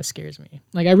gap kind of scares me.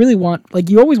 Like I really want, like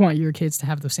you always want your kids to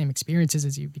have the same experiences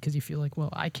as you because you feel like, well,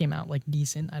 I came out like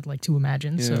decent. I'd like to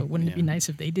imagine. Yeah. So wouldn't it be Yeah. nice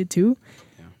if they did too?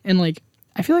 Yeah. And like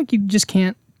I feel like you just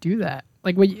can't do that.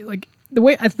 Like what you, like the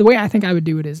way I think I would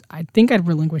do it is I think I'd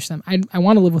relinquish them. I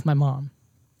want to live with my mom.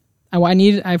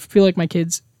 I feel like my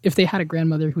kids, if they had a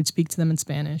grandmother who would speak to them in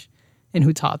Spanish and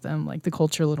who taught them like the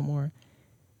culture a little more,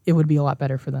 it would be a lot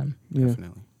better for them. Yeah.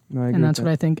 Definitely. No, I agree And that's with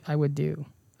what I think I would do.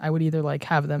 I would either like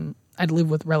have them, I'd live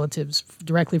with relatives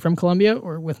directly from Colombia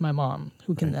or with my mom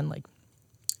who can then like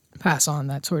pass on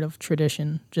that sort of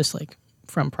tradition just like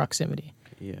from proximity.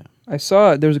 Yeah. I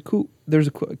saw there's a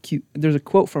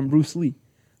quote from Bruce Lee,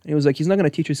 and it was like he's not going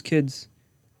to teach his kids.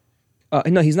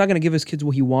 No, he's not going to give his kids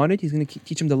what he wanted. He's going to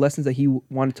teach them the lessons that he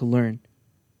wanted to learn,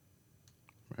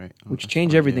 Right. Oh, which that's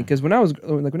changed smart, everything. yeah. Because when I was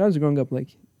growing up, like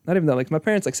not even that, like my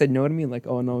parents like said no to me, like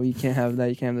oh no, you can't have that,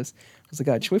 you can't have this. I was like,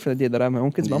 God, just wait for the day that I have my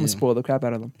own kids, but I'm gonna Yeah. spoil the crap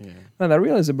out of them. Yeah. And I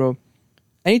realized it, bro.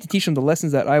 I need to teach them the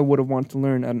lessons that I would have wanted to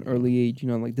learn at an early age. You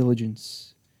know, like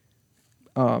diligence,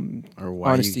 Or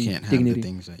why honesty, you can't have dignity. the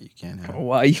things that you can't have. Or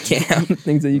why you can't have the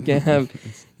things that you can't have.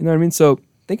 You know what I mean? So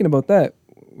thinking about that,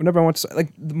 whenever I want to,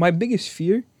 like, my biggest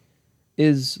fear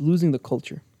is losing the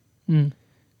culture.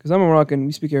 Because I'm a Moroccan,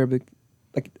 we speak Arabic.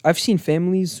 Like, I've seen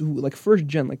families who, like, first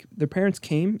gen, like, their parents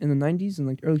came in the 90s and,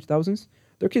 like, early 2000s.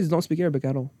 Their kids don't speak Arabic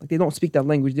at all. Like, they don't speak that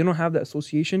language. They don't have that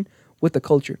association with the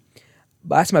culture.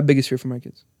 But that's my biggest fear for my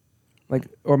kids. Like,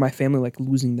 or my family, like,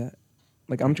 losing that.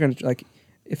 Like, I'm trying to, like,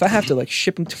 if I have to, like,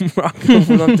 ship them to Morocco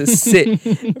for them to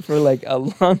sit for, like, a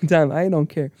long time, I don't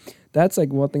care. That's,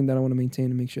 like, one thing that I want to maintain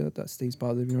and make sure that stays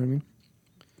positive. You know what I mean?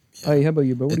 Yeah. Hey, how about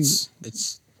you, bro?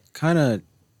 It's kind of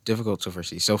difficult to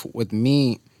foresee. So with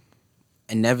me,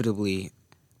 inevitably,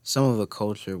 some of the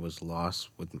culture was lost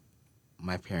with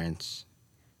my parents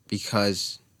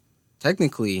because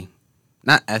technically,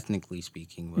 not ethnically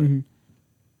speaking,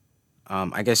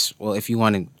 but I guess, well, if you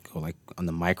want to go like on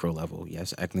the micro level,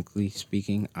 yes, ethnically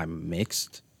speaking, I'm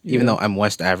mixed. Even though I'm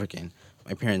West African,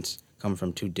 my parents come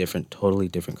from two totally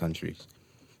different countries.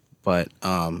 But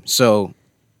so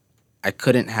I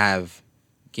couldn't have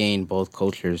gained both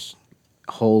cultures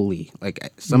wholly.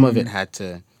 Like some of it had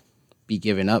to be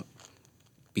given up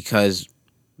because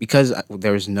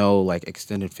there was no like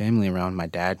extended family around. My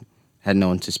dad had no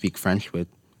one to speak French with.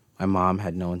 My mom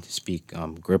had no one to speak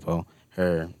Grippo,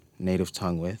 her native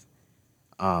tongue, with.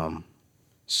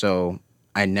 So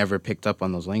I never picked up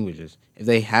on those languages. If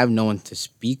they have no one to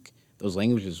speak those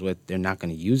languages with, they're not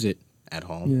going to use it at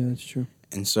home. Yeah, that's true.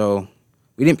 And so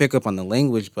we didn't pick up on the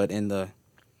language, but in the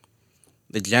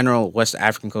general West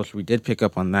African culture, we did pick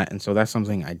up on that. And so that's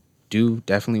something I do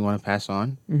definitely want to pass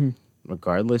on,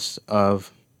 regardless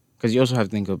of, because you also have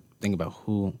to think about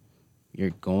who you're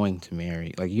going to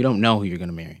marry. Like, you don't know who you're going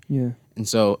to marry. Yeah. And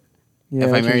so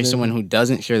if I marry someone who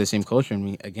doesn't share the same culture in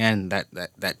me, again,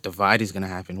 that divide is going to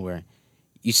happen where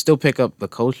you still pick up the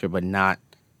culture, but not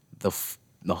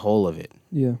the whole of it.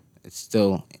 Yeah. It's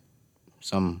still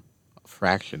some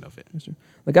fraction of it.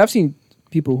 Like, I've seen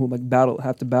people who like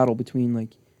have to battle between like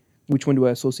which one do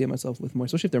I associate myself with more,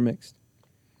 especially if they're mixed.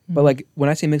 But like when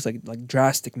I say mixed, like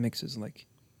drastic mixes, like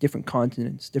different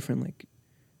continents, different like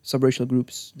subracial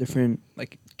groups, different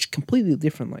like completely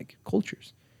different like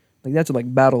cultures. Like that's a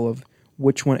like battle of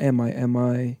which one am I? Am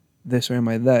I this or am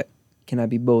I that? Can I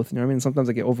be both? You know what I mean? Sometimes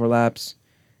like it overlaps.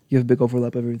 You have a big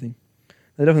overlap of everything.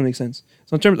 That definitely makes sense.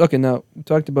 So in terms, okay, now we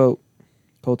talked about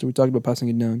culture. We talked about passing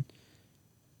it down.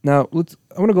 Now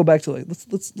I want to go back to like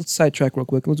let's sidetrack real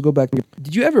quick. Let's go back.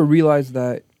 Did you ever realize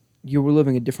that you were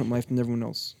living a different life than everyone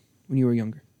else when you were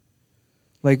younger?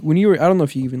 Like when you were, I don't know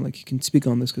if you even like can speak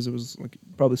on this because it was like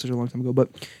probably such a long time ago.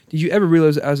 But did you ever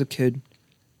realize as a kid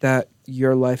that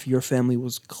your life, your family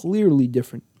was clearly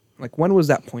different? Like when was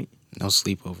that point? No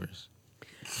sleepovers.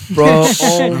 Bro,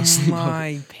 oh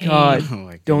my God. Oh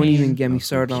my Don't gosh. even get me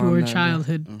started on that. Pure man.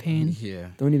 childhood pain. Yeah.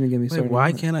 Don't even get me Like, started. why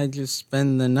on that. can't I just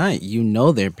spend the night? You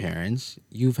know their parents.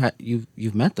 You've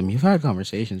met them. You've had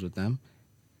conversations with them.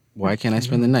 Why can't I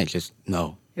spend the night? Just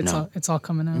no. It's all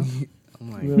coming out.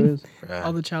 I'm like, It really is. bruh.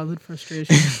 All the childhood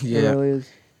frustration. It Yeah. really is.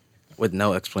 With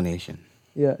no explanation.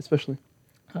 Yeah, especially.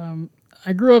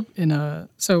 I grew up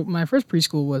so my first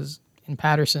preschool was in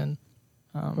Patterson.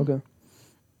 Okay.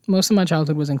 Most of my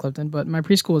childhood was in Clifton, but my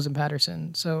preschool was in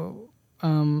Patterson. So,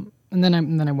 and then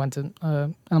I went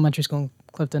to elementary school in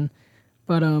Clifton.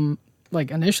 But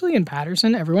like initially in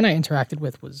Patterson, everyone I interacted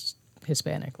with was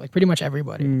Hispanic, like pretty much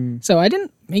everybody. So I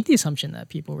didn't make the assumption that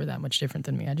people were that much different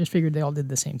than me. I just figured they all did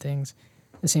the same things,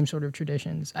 the same sort of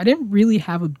traditions. I didn't really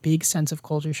have a big sense of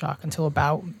culture shock until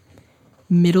about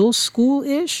middle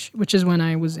school-ish, which is when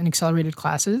I was in accelerated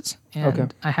classes,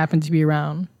 and I happened to be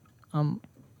around a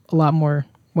lot more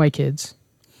white kids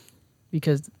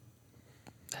because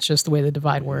that's just the way the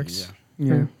divide works. Yeah.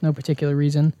 For no particular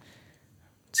reason.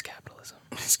 It's capitalism.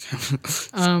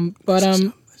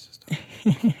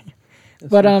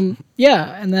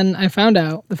 Yeah, and then I found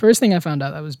out, the first thing I found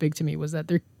out that was big to me was that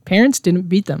their parents didn't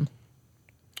beat them.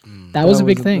 That was a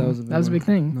big thing. That was a big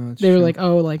thing. No, they were like,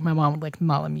 oh, like my mom would like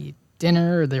not let me eat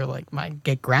dinner, or they were like, might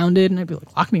get grounded, and I'd be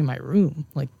like, lock me in my room.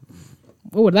 Like,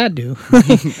 what would that do?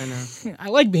 I know. I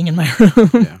like being in my room.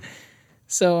 Yeah.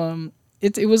 So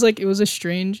it was a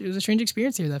strange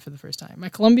experience to hear that for the first time. My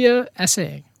Columbia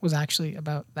essay was actually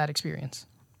about that experience,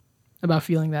 about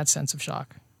feeling that sense of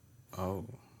shock. Oh.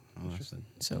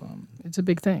 So it's a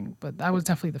big thing. But that was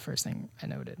definitely the first thing I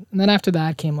noted. And then after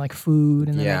that came like food.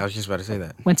 And then I was just about to say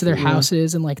that. Went to their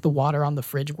houses and like the water on the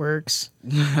fridge works.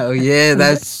 Oh yeah,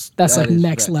 that's like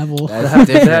next level.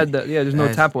 There's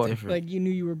no tap water. Different. Like you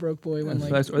knew you were broke boy when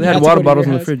like or they had water bottles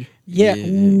in the fridge. Yeah.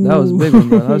 That was a big one,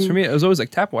 bro. That was for me. It was always like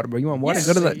tap water, bro. You want water?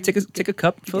 Go to that. Take a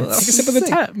cup. Fill it up. Take a sip of the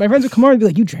tap. My friends would come over and be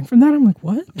like, "You drank from that?" I'm like,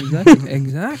 "What?"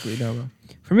 Exactly, no, bro.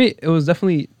 For me, it was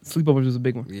definitely sleepovers was a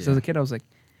big one. Yeah. So as a kid, I was like,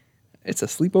 it's a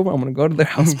sleepover. I'm gonna go to their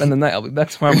house, spend the night. I'll be back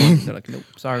tomorrow morning. They're like, nope,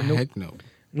 sorry, nope. Heck no.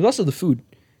 It was also the food,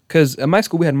 because at my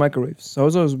school we had microwaves. So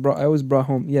I always brought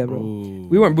home. Yeah, bro. Ooh.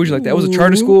 We weren't bougie like that. It was a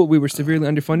charter school. We were severely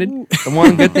underfunded. The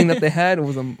one good thing that they had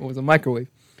was a microwave.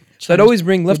 So I'd always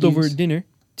bring leftover dinner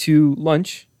to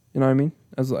lunch. You know what I mean?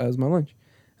 As my lunch,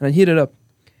 and I'd heat it up.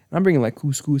 And I'm bringing like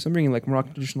couscous. I'm bringing like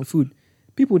Moroccan traditional food.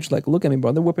 People would just like look at me,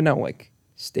 bro. They're whipping out like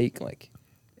steak, like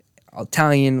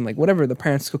Italian, like whatever the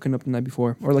parents cooking up the night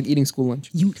before, or like eating school lunch.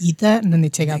 You eat that, and then they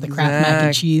take out the Kraft mac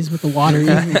and cheese with the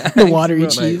watery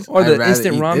cheese, or the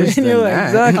instant ramen. And you're like,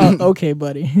 exactly, okay,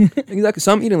 buddy. Exactly.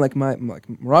 So I'm eating like my like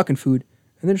Moroccan food,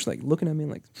 and they're just like looking at me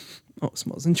like, oh, it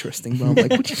smells interesting, bro. I'm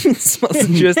like, what do you mean it smells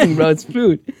interesting, bro? It's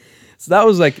food. So that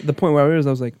was like the point where I realized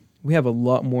I was like, we have a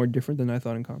lot more different than I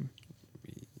thought in common.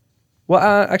 Well,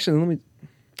 actually, I'm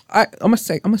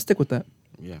gonna stick with that.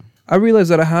 Yeah. I realized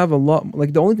that I have a lot.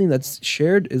 Like the only thing that's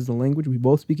shared is the language. We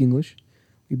both speak English.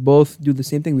 We both do the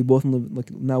same thing. We both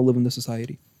now live in the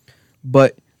society.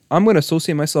 But I'm gonna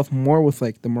associate myself more with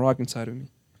like the Moroccan side of me.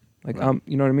 Like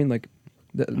you know what I mean? Like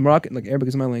the Moroccan, like Arabic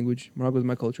is my language. Morocco is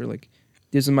my culture. Like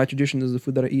this is my tradition. This is the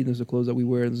food that I eat. This is the clothes that we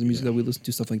wear. This is the music that we listen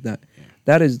to. Stuff like that. Yeah.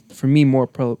 That is for me more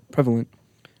prevalent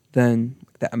than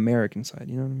the American side.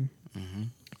 You know what I mean? Mm-hmm.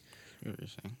 What you're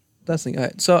saying. That's the thing. All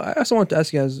right. So I also want to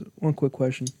ask you guys one quick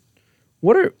question.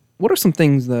 What are some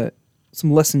things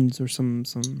some lessons or some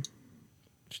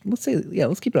let's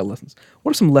keep it at lessons.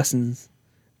 What are some lessons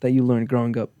that you learned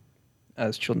growing up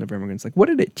as children of immigrants? Like what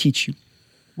did it teach you?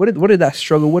 What did that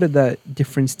struggle, what did that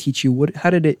difference teach you? How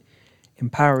did it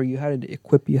empower you? How did it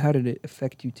equip you? How did it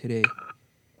affect you today?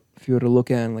 If you were to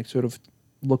look at and like sort of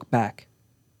look back,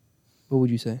 what would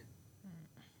you say?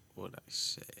 What would I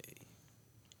say?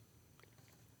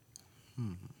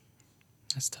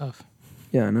 That's tough.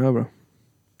 Yeah, I know, bro.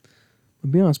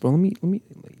 But be honest, bro.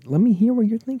 Let me hear what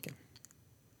you're thinking.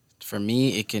 For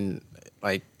me, it can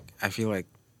I feel like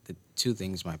the two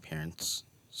things my parents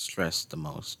stressed the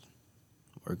most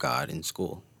were God and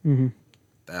school. Mm-hmm.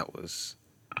 That was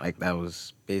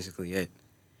basically it.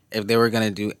 If they were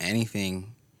gonna do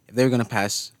anything, if they were gonna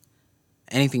pass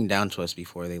anything down to us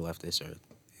before they left this earth,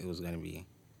 it was gonna be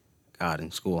God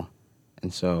and school.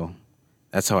 And so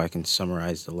that's how I can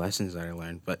summarize the lessons that I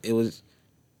learned. But it was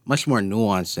much more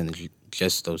nuanced than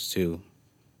just those two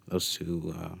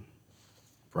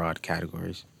broad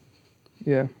categories.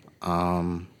 Yeah.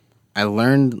 I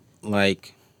learned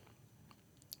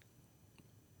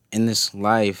in this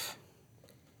life,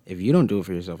 if you don't do it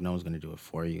for yourself, no one's going to do it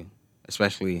for you.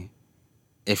 Especially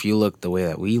if you look the way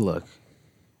that we look.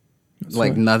 That's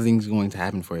right. Nothing's going to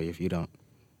happen for you if you don't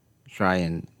try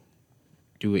and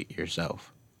do it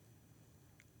yourself.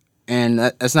 And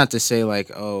that's not to say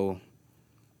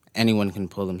anyone can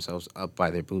pull themselves up by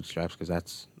their bootstraps, because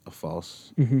that's a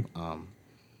false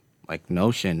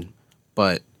notion.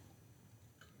 But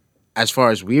as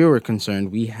far as we were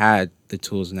concerned, we had the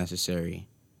tools necessary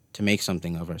to make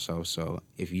something of ourselves. So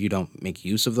if you don't make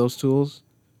use of those tools,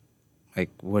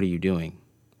 what are you doing?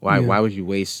 Why would you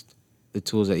waste the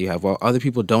tools that you have? Well, other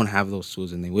people don't have those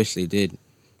tools and they wish they did.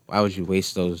 Why would you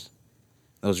waste those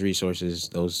resources,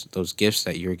 those gifts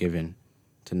that you're given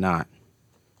to not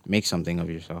make something of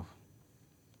yourself?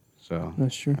 So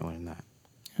that's true. I learned that.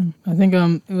 I think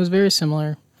it was very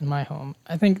similar in my home.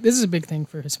 I think this is a big thing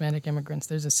for Hispanic immigrants.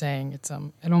 There's a saying, it's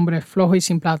el hombre flojo y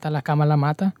sin plata la cama la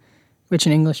mata, which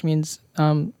in English means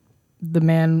the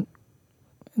man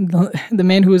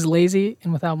who is lazy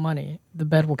and without money, the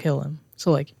bed will kill him.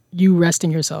 So you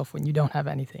resting yourself when you don't have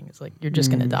anything, it's you're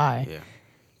just gonna die. Yeah.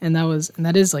 And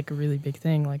that is a really big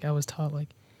thing. I was taught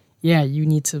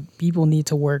people need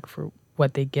to work for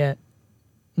what they get.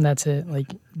 And that's it.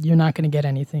 You're not going to get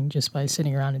anything just by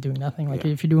sitting around and doing nothing.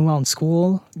 If you're doing well in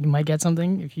school, you might get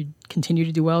something. If you continue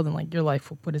to do well, then your life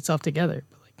will put itself together.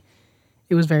 But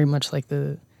it was very much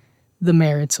the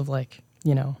merits of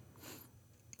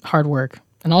hard work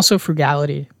and also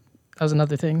frugality. That was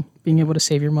another thing. Being able to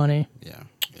save your money. Yeah.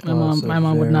 My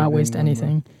mom would not waste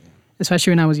anything.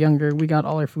 Especially when I was younger, we got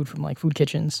all our food from food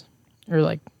kitchens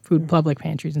or food public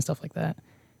pantries and stuff like that.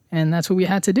 And that's what we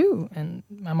had to do. And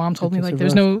my mom told me, like,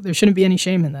 there shouldn't be any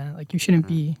shame in that. Like, you shouldn't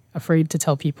be afraid to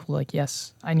tell people, like,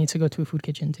 yes, I need to go to a food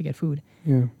kitchen to get food.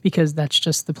 Yeah. Because that's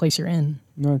just the place you're in.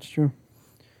 No, it's true.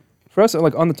 For us,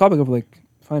 like, on the topic of, like,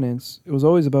 finance, it was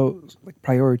always about, like,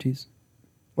 priorities.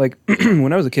 Like,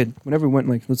 when I was a kid, whenever we went,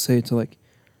 like, let's say to, like,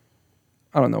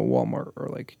 I don't know, Walmart or,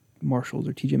 like, Marshalls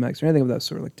or TJ Maxx or anything of that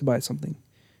sort, like, to buy something.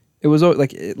 It was always,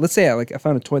 like, let's say I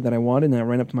found a toy that I wanted and I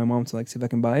ran up to my mom to, like, see if I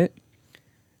can buy it.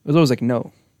 It was always like,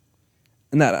 no.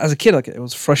 And that, as a kid, like, it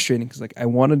was frustrating because, like, I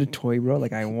wanted a toy, bro.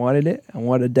 Like, I wanted it. I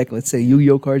wanted a deck, let's say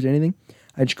Yu-Gi-Oh cards or anything.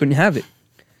 I just couldn't have it.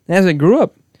 And as I grew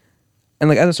up, and,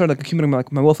 like, as I started, like, accumulating,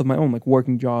 like, my wealth of my own, like,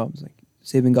 working jobs, like,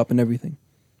 saving up and everything,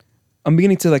 I'm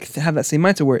beginning to, like, have that same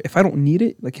mindset where if I don't need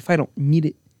it, like, if I don't need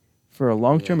it for a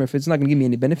long term, or if it's not going to give me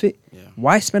any benefit,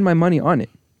 why spend my money on it?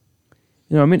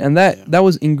 You know what I mean? And that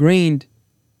was ingrained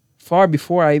far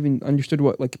before I even understood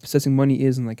what, like, possessing money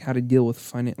is and, like, how to deal with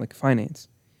finance.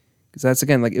 Because that's,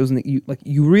 again, like, it was,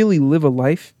 you really live a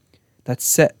life that's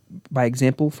set by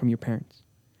example from your parents.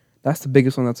 That's the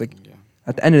biggest one. That's, like,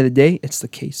 at the end of the day, it's the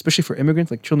case. Especially for immigrants,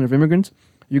 like, children of immigrants.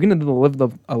 You're going to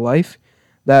live a life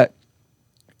that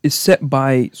is set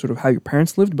by sort of how your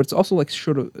parents lived, but it's also, like,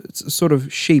 sort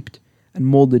of shaped and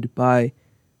molded by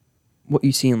what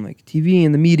you see in, like, TV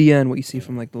and the media and what you see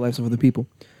from, like, the lives of other people.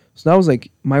 So that was,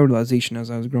 like, my realization as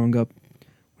I was growing up,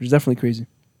 which is definitely crazy.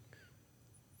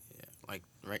 Yeah, like,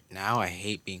 right now, I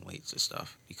hate being late to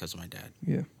stuff because of my dad.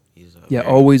 Yeah. He's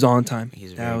always on time.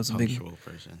 He's a very punctual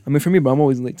person. I mean, for me, but I'm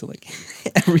always late to, like,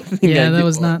 everything. Yeah, that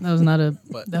was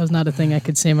not a thing I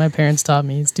could say my parents taught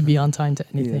me, is to be on time to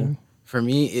anything. Yeah. For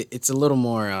me, it's a little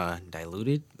more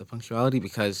diluted, the punctuality,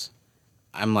 because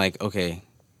I'm like, okay,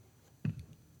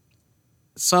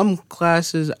 some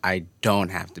classes I don't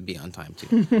have to be on time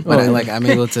to, but I'm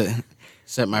able to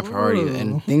set my priorities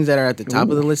and things that are at the top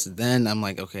of the list. Then I'm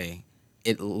like, okay,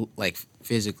 it, like,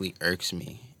 physically irks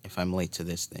me if I'm late to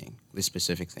this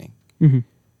specific thing. Mm-hmm.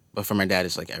 But for my dad,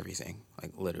 it's like everything,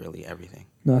 like literally everything.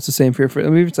 No, it's the same for. I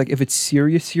mean, if it's like, if it's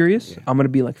serious, I'm gonna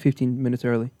be like 15 minutes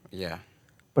early. Yeah.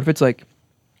 But if it's like,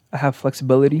 I have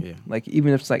flexibility, like,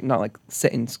 even if it's like not like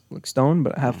set in, like, stone,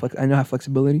 but I know I have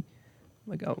flexibility.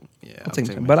 Like, I'll take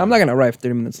my time. But I'm not gonna arrive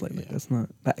 30 minutes late. Like, that's not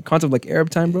that concept, like Arab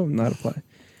time, bro. Not apply.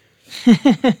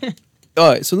 All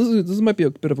right, so this might be a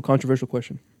bit of a controversial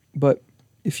question, but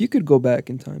if you could go back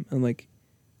in time and, like,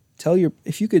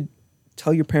 if you could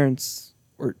tell your parents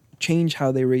or change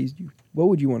how they raised you, what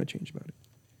would you want to change about it?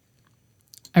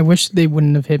 I wish they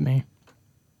wouldn't have hit me.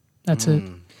 That's it.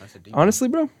 That's a deep Honestly,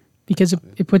 bro. Because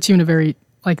it puts you in a very,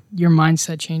 like, your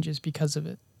mindset changes because of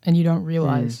it, and you don't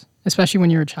realize, especially when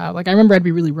you're a child. Like, I remember I'd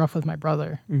be really rough with my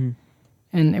brother, and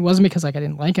it wasn't because, like, I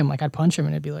didn't like him. Like, I'd punch him,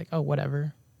 and it'd be like, oh,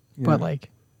 whatever. Yeah. But, like,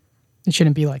 it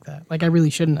shouldn't be like that. Like, I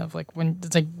really shouldn't have. Like, when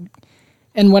it's like,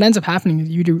 and what ends up happening is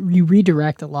you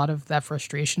redirect a lot of that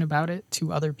frustration about it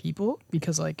to other people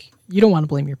because, like, you don't want to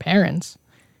blame your parents,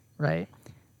 right?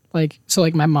 Like, so,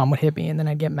 like, my mom would hit me, and then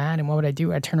I'd get mad, and what would I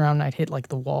do? I'd turn around and I'd hit, like,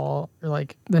 the wall, or,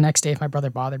 like, the next day if my brother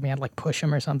bothered me, I'd, like, push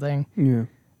him or something. Yeah.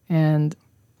 And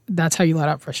that's how you let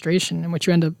out frustration, and what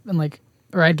you end up, and, like,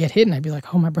 or I'd get hit, and I'd be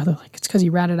like, oh, my brother, like, it's because he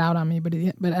ratted out on me, but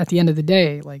at the end of the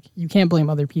day, like, you can't blame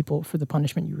other people for the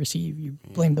punishment you receive. You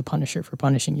blame the punisher for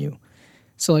punishing you.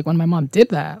 So, like, when my mom did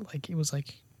that, like, it was,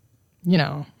 like, you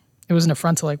know, it was an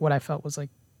affront to, like, what I felt was, like,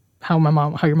 how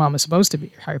your mom is supposed to be,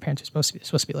 or how your parents are supposed to be. They're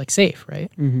supposed to be, like, safe,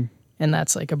 right? Mm-hmm. And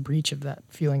that's, like, a breach of that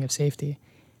feeling of safety.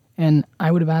 And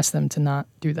I would have asked them to not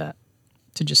do that,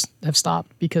 to just have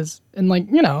stopped, because, and, like,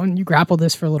 you know, and you grapple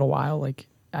this for a little while. Like,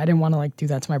 I didn't want to, like, do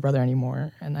that to my brother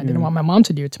anymore, and I didn't want my mom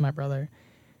to do it to my brother.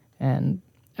 And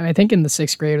I think in the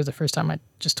 6th grade was the first time I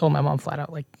just told my mom flat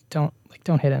out, like, don't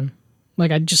hit him.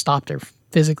 Like, I just stopped her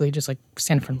physically, just, like,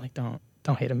 stand in front, like, don't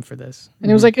hit him for this.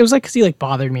 And it was like because he, like,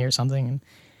 bothered me or something, and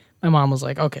my mom was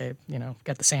like, okay, you know,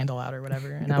 get the sandal out or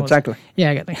whatever. And I was like,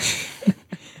 I got the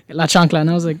la chancla. And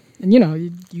I was like, and, you know,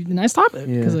 and I stopped it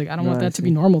because, like, I don't want that to be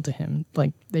normal to him.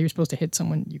 Like, that you're supposed to hit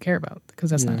someone you care about,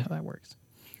 because that's not how that works.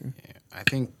 Sure. Yeah, I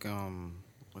think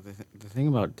the thing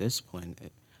about discipline,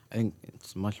 I think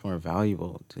it's much more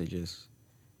valuable to just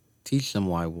teach them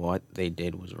why what they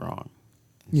did was wrong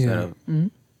instead of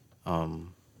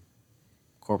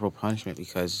corporal punishment,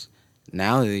 because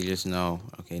now they just know,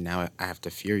 okay, now I have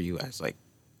to fear you as, like,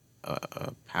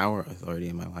 a power authority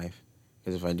in my life,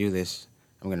 because if I do this,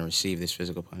 I'm going to receive this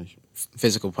physical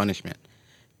punishment.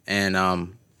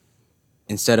 And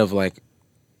instead of, like,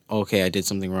 okay, I did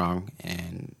something wrong,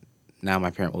 and now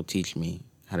my parent will teach me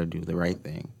how to do the right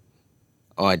thing.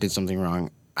 Oh, I did something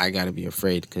wrong, I got to be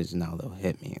afraid because now they'll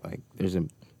hit me. Like, there's a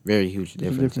very huge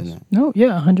difference in that. No,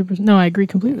 yeah, 100%. No, I agree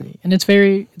completely. And it's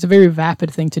a very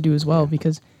vapid thing to do as well,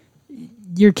 because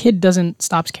your kid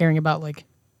stops caring about like,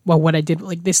 well, what I did.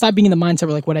 Like, they stop being in the mindset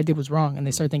where like what I did was wrong, and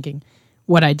they start thinking,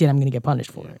 what I did, I'm going to get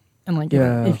punished for it. And like,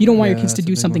 if you don't want your kids to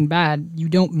do something bad, you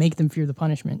don't make them fear the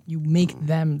punishment. You make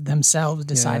them themselves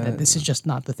decide that this is just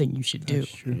not the thing you should do.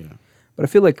 That's true. Yeah. But I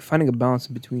feel like finding a balance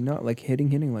in between, not like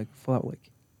hitting like flat, like,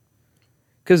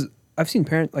 because I've seen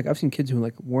kids who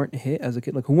like weren't hit as a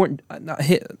kid, like who weren't not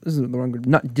hit. This is the wrong word.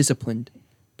 Not disciplined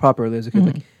properly as a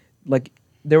kid. Like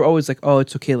they were always like, oh,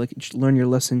 it's okay, like just learn your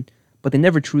lesson, but they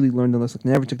never truly learned the lesson. Like,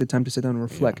 they never took the time to sit down and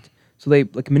reflect. Yeah. So they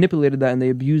like manipulated that and they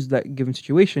abused that given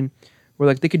situation, where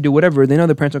like they could do whatever. They know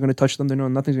their parents aren't going to touch them. They know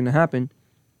nothing's going to happen.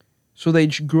 So they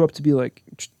just grew up to be like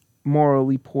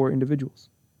morally poor individuals.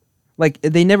 Like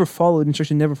they never followed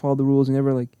instruction, never followed the rules, and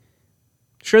never like.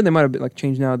 Sure, they might have been like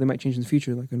changed now. They might change in the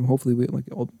future, like, and hopefully,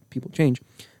 old people change.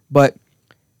 But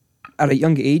at a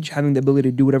young age, having the ability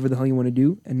to do whatever the hell you want to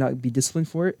do and not be disciplined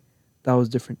for it, that was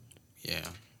different. Yeah,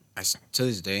 to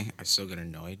this day, I still get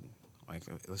annoyed. Like,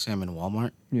 let's say I'm in Walmart,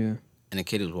 and a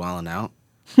kid is wilding out.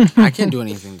 I can't do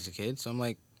anything to the kid, so I'm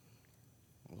like,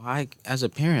 why? As a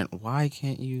parent, why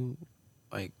can't you,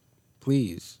 like,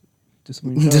 please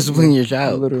discipline your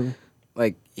child? Literally,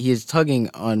 like, he is tugging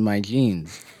on my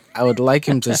jeans. I would like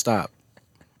him to stop.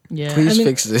 Yeah, please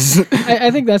fix this.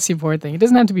 I think that's the important thing. It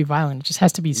doesn't have to be violent. It just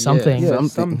has to be something. Yeah,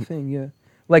 something. Yeah,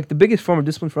 like the biggest form of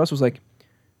discipline for us was like,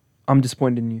 I'm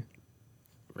disappointed in you.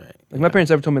 Right. Like my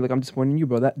parents ever told me like I'm disappointed in you,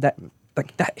 bro.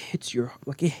 That hits your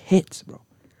it hits, bro.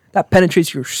 That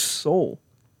penetrates your soul.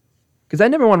 Because I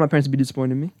never wanted my parents to be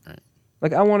disappointed in me. Right.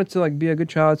 Like I wanted to like be a good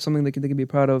child, something they can be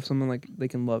proud of, something like they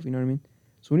can love. You know what I mean?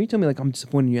 So when you tell me like I'm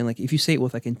disappointed in you, and like if you say it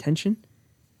with like intention.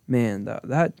 Man,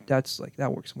 that's like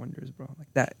that works wonders, bro.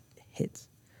 Like that hits.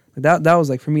 Like that was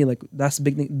like for me, like that's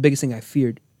the biggest thing I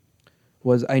feared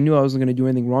was I knew I wasn't gonna do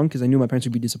anything wrong because I knew my parents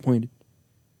would be disappointed.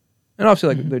 And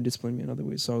obviously like they're disciplining me in other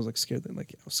ways, so I was like scared that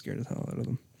like I was scared as hell out of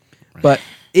them. Right. But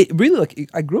it really like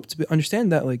I grew up to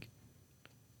understand that like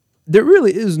there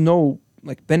really is no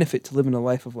like benefit to living a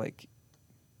life of like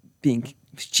being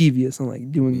mischievous and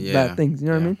like doing bad things. You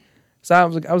know what I mean? So I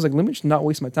was like, let me just not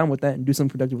waste my time with that and do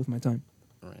something productive with my time.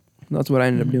 That's what I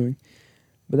ended up doing.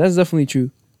 But that's definitely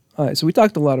true. All right, so we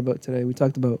talked a lot about today. We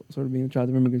talked about sort of being a child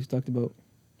of immigrants. We talked about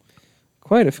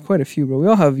quite a few, bro. We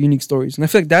all have unique stories. And I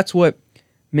feel like that's what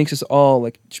makes us all,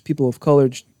 like, people of color,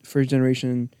 first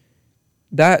generation,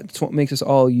 that's what makes us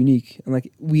all unique. And,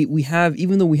 like, we have,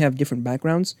 even though we have different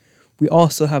backgrounds, we all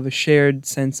still have a shared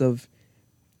sense of,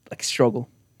 like, struggle.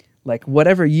 Like,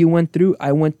 whatever you went through,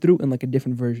 I went through in, like, a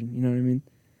different version. You know what I mean?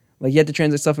 Like, you had to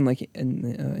translate stuff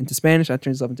into Spanish. I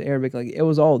translated stuff into Arabic. Like, it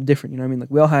was all different, you know what I mean? Like,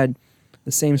 we all had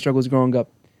the same struggles growing up.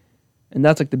 And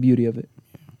that's, like, the beauty of it.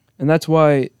 And that's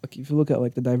why, like, if you look at,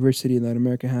 like, the diversity that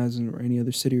America has or any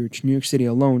other city or New York City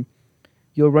alone,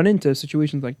 you'll run into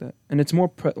situations like that. And it's more,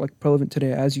 prevalent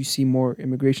today as you see more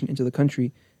immigration into the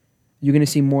country. You're going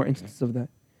to see more instances of that.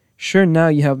 Sure, now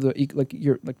you have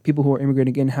people who are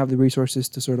immigrating in have the resources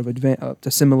to sort of to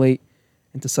assimilate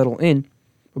and to settle in.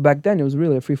 But back then, it was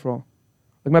really a free-for-all.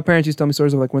 Like, my parents used to tell me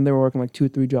stories of, like, when they were working, like, 2 or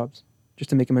 3 jobs just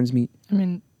to make ends meet. I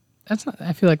mean,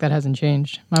 I feel like that hasn't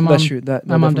changed. My mom, that's true.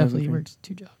 My mom definitely works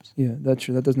 2 jobs. Yeah, that's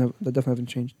true. That definitely hasn't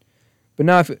changed. But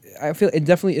now, I feel it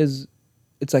definitely is,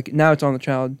 it's like, now it's on the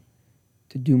child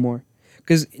to do more.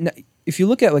 Because if you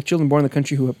look at, like, children born in the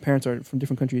country who have parents are from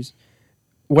different countries,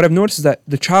 what I've noticed is that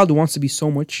the child wants to be so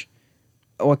much,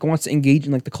 like, wants to engage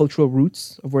in, like, the cultural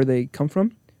roots of where they come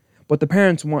from. But the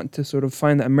parents want to sort of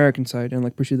find the American side and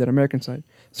like pursue that American side.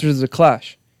 So there's a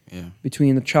clash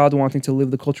between the child wanting to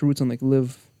live the cultural roots and like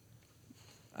live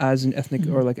as an ethnic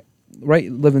or like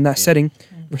live in that setting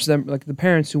versus them, like the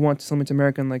parents who want to come into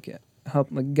America and like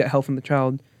get help from the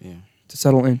child to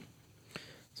settle in.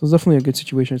 So it's definitely a good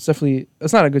situation.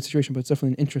 It's not a good situation, but it's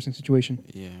definitely an interesting situation.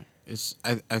 Yeah,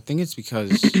 I think it's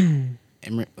because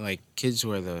like kids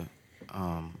who are the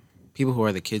people who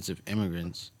are the kids of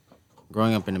immigrants.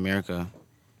 Growing up in America,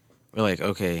 we're like,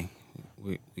 okay,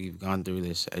 we've gone through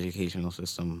this educational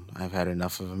system. I've had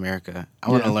enough of America. I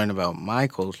want to learn about my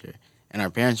culture. And our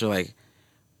parents are like,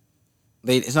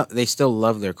 they still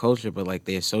love their culture, but like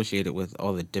they associate it with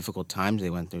all the difficult times they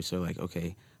went through. So like,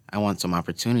 okay, I want some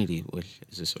opportunity, which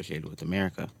is associated with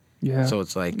America. Yeah. So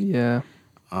it's like, them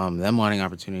wanting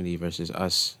opportunity versus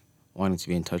us wanting to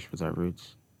be in touch with our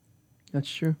roots. That's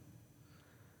true.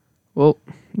 Well,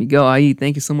 Miguel, Ayi,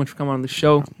 thank you so much for coming on the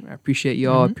show. I appreciate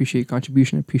y'all. I appreciate your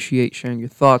contribution. I appreciate sharing your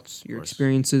thoughts, your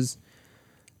experiences.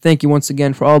 Thank you once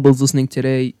again for all those listening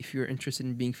today. If you're interested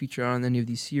in being featured on any of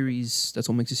these series, That's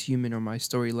What Makes Us Human or My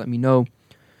Story, let me know.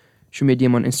 shoot me a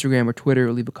DM on Instagram or Twitter,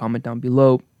 or leave a comment down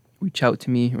below. Reach out to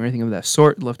me or anything of that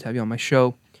sort. Love to have you on my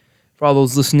show. For all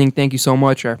those listening, thank you so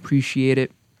much. I appreciate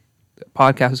it. The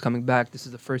podcast is coming back. This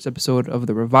is the first episode of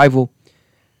the revival.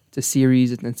 It's a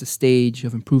series and it's a stage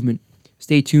of improvement.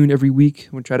 Stay tuned every week.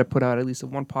 We'll try to put out at least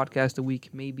one podcast a week,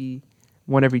 maybe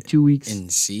one every 2 weeks. In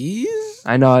C's?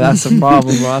 I know, that's the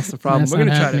problem, bro. That's the problem. We're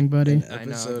gonna try to, buddy. I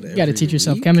know. You got to teach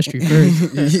yourself chemistry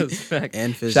first.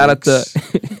 And physics. Shout out to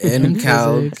and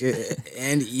calc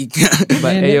and econ.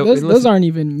 But Man, those aren't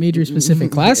even major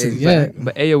specific classes yet.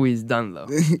 But AOE is done though.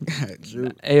 True.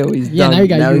 AOE is Yeah, done. now we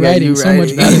got you writing so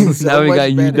much better. Now we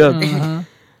got you up. Uh-huh.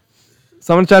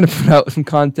 So I'm gonna try to put out some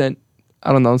content.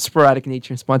 I don't know, sporadic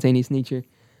nature, spontaneous nature.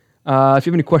 If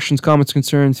you have any questions, comments,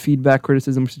 concerns, feedback,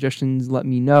 criticism, or suggestions, let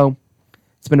me know.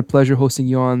 It's been a pleasure hosting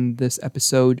you on this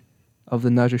episode of The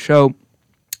Naja Show.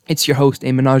 It's your host,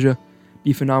 Eamon Naja.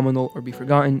 Be phenomenal or be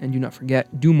forgotten. And do not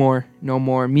forget, do more, know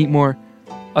more, meet more.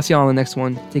 I'll see you all on the next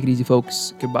one. Take it easy,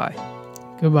 folks. Goodbye.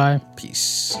 Goodbye.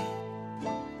 Peace.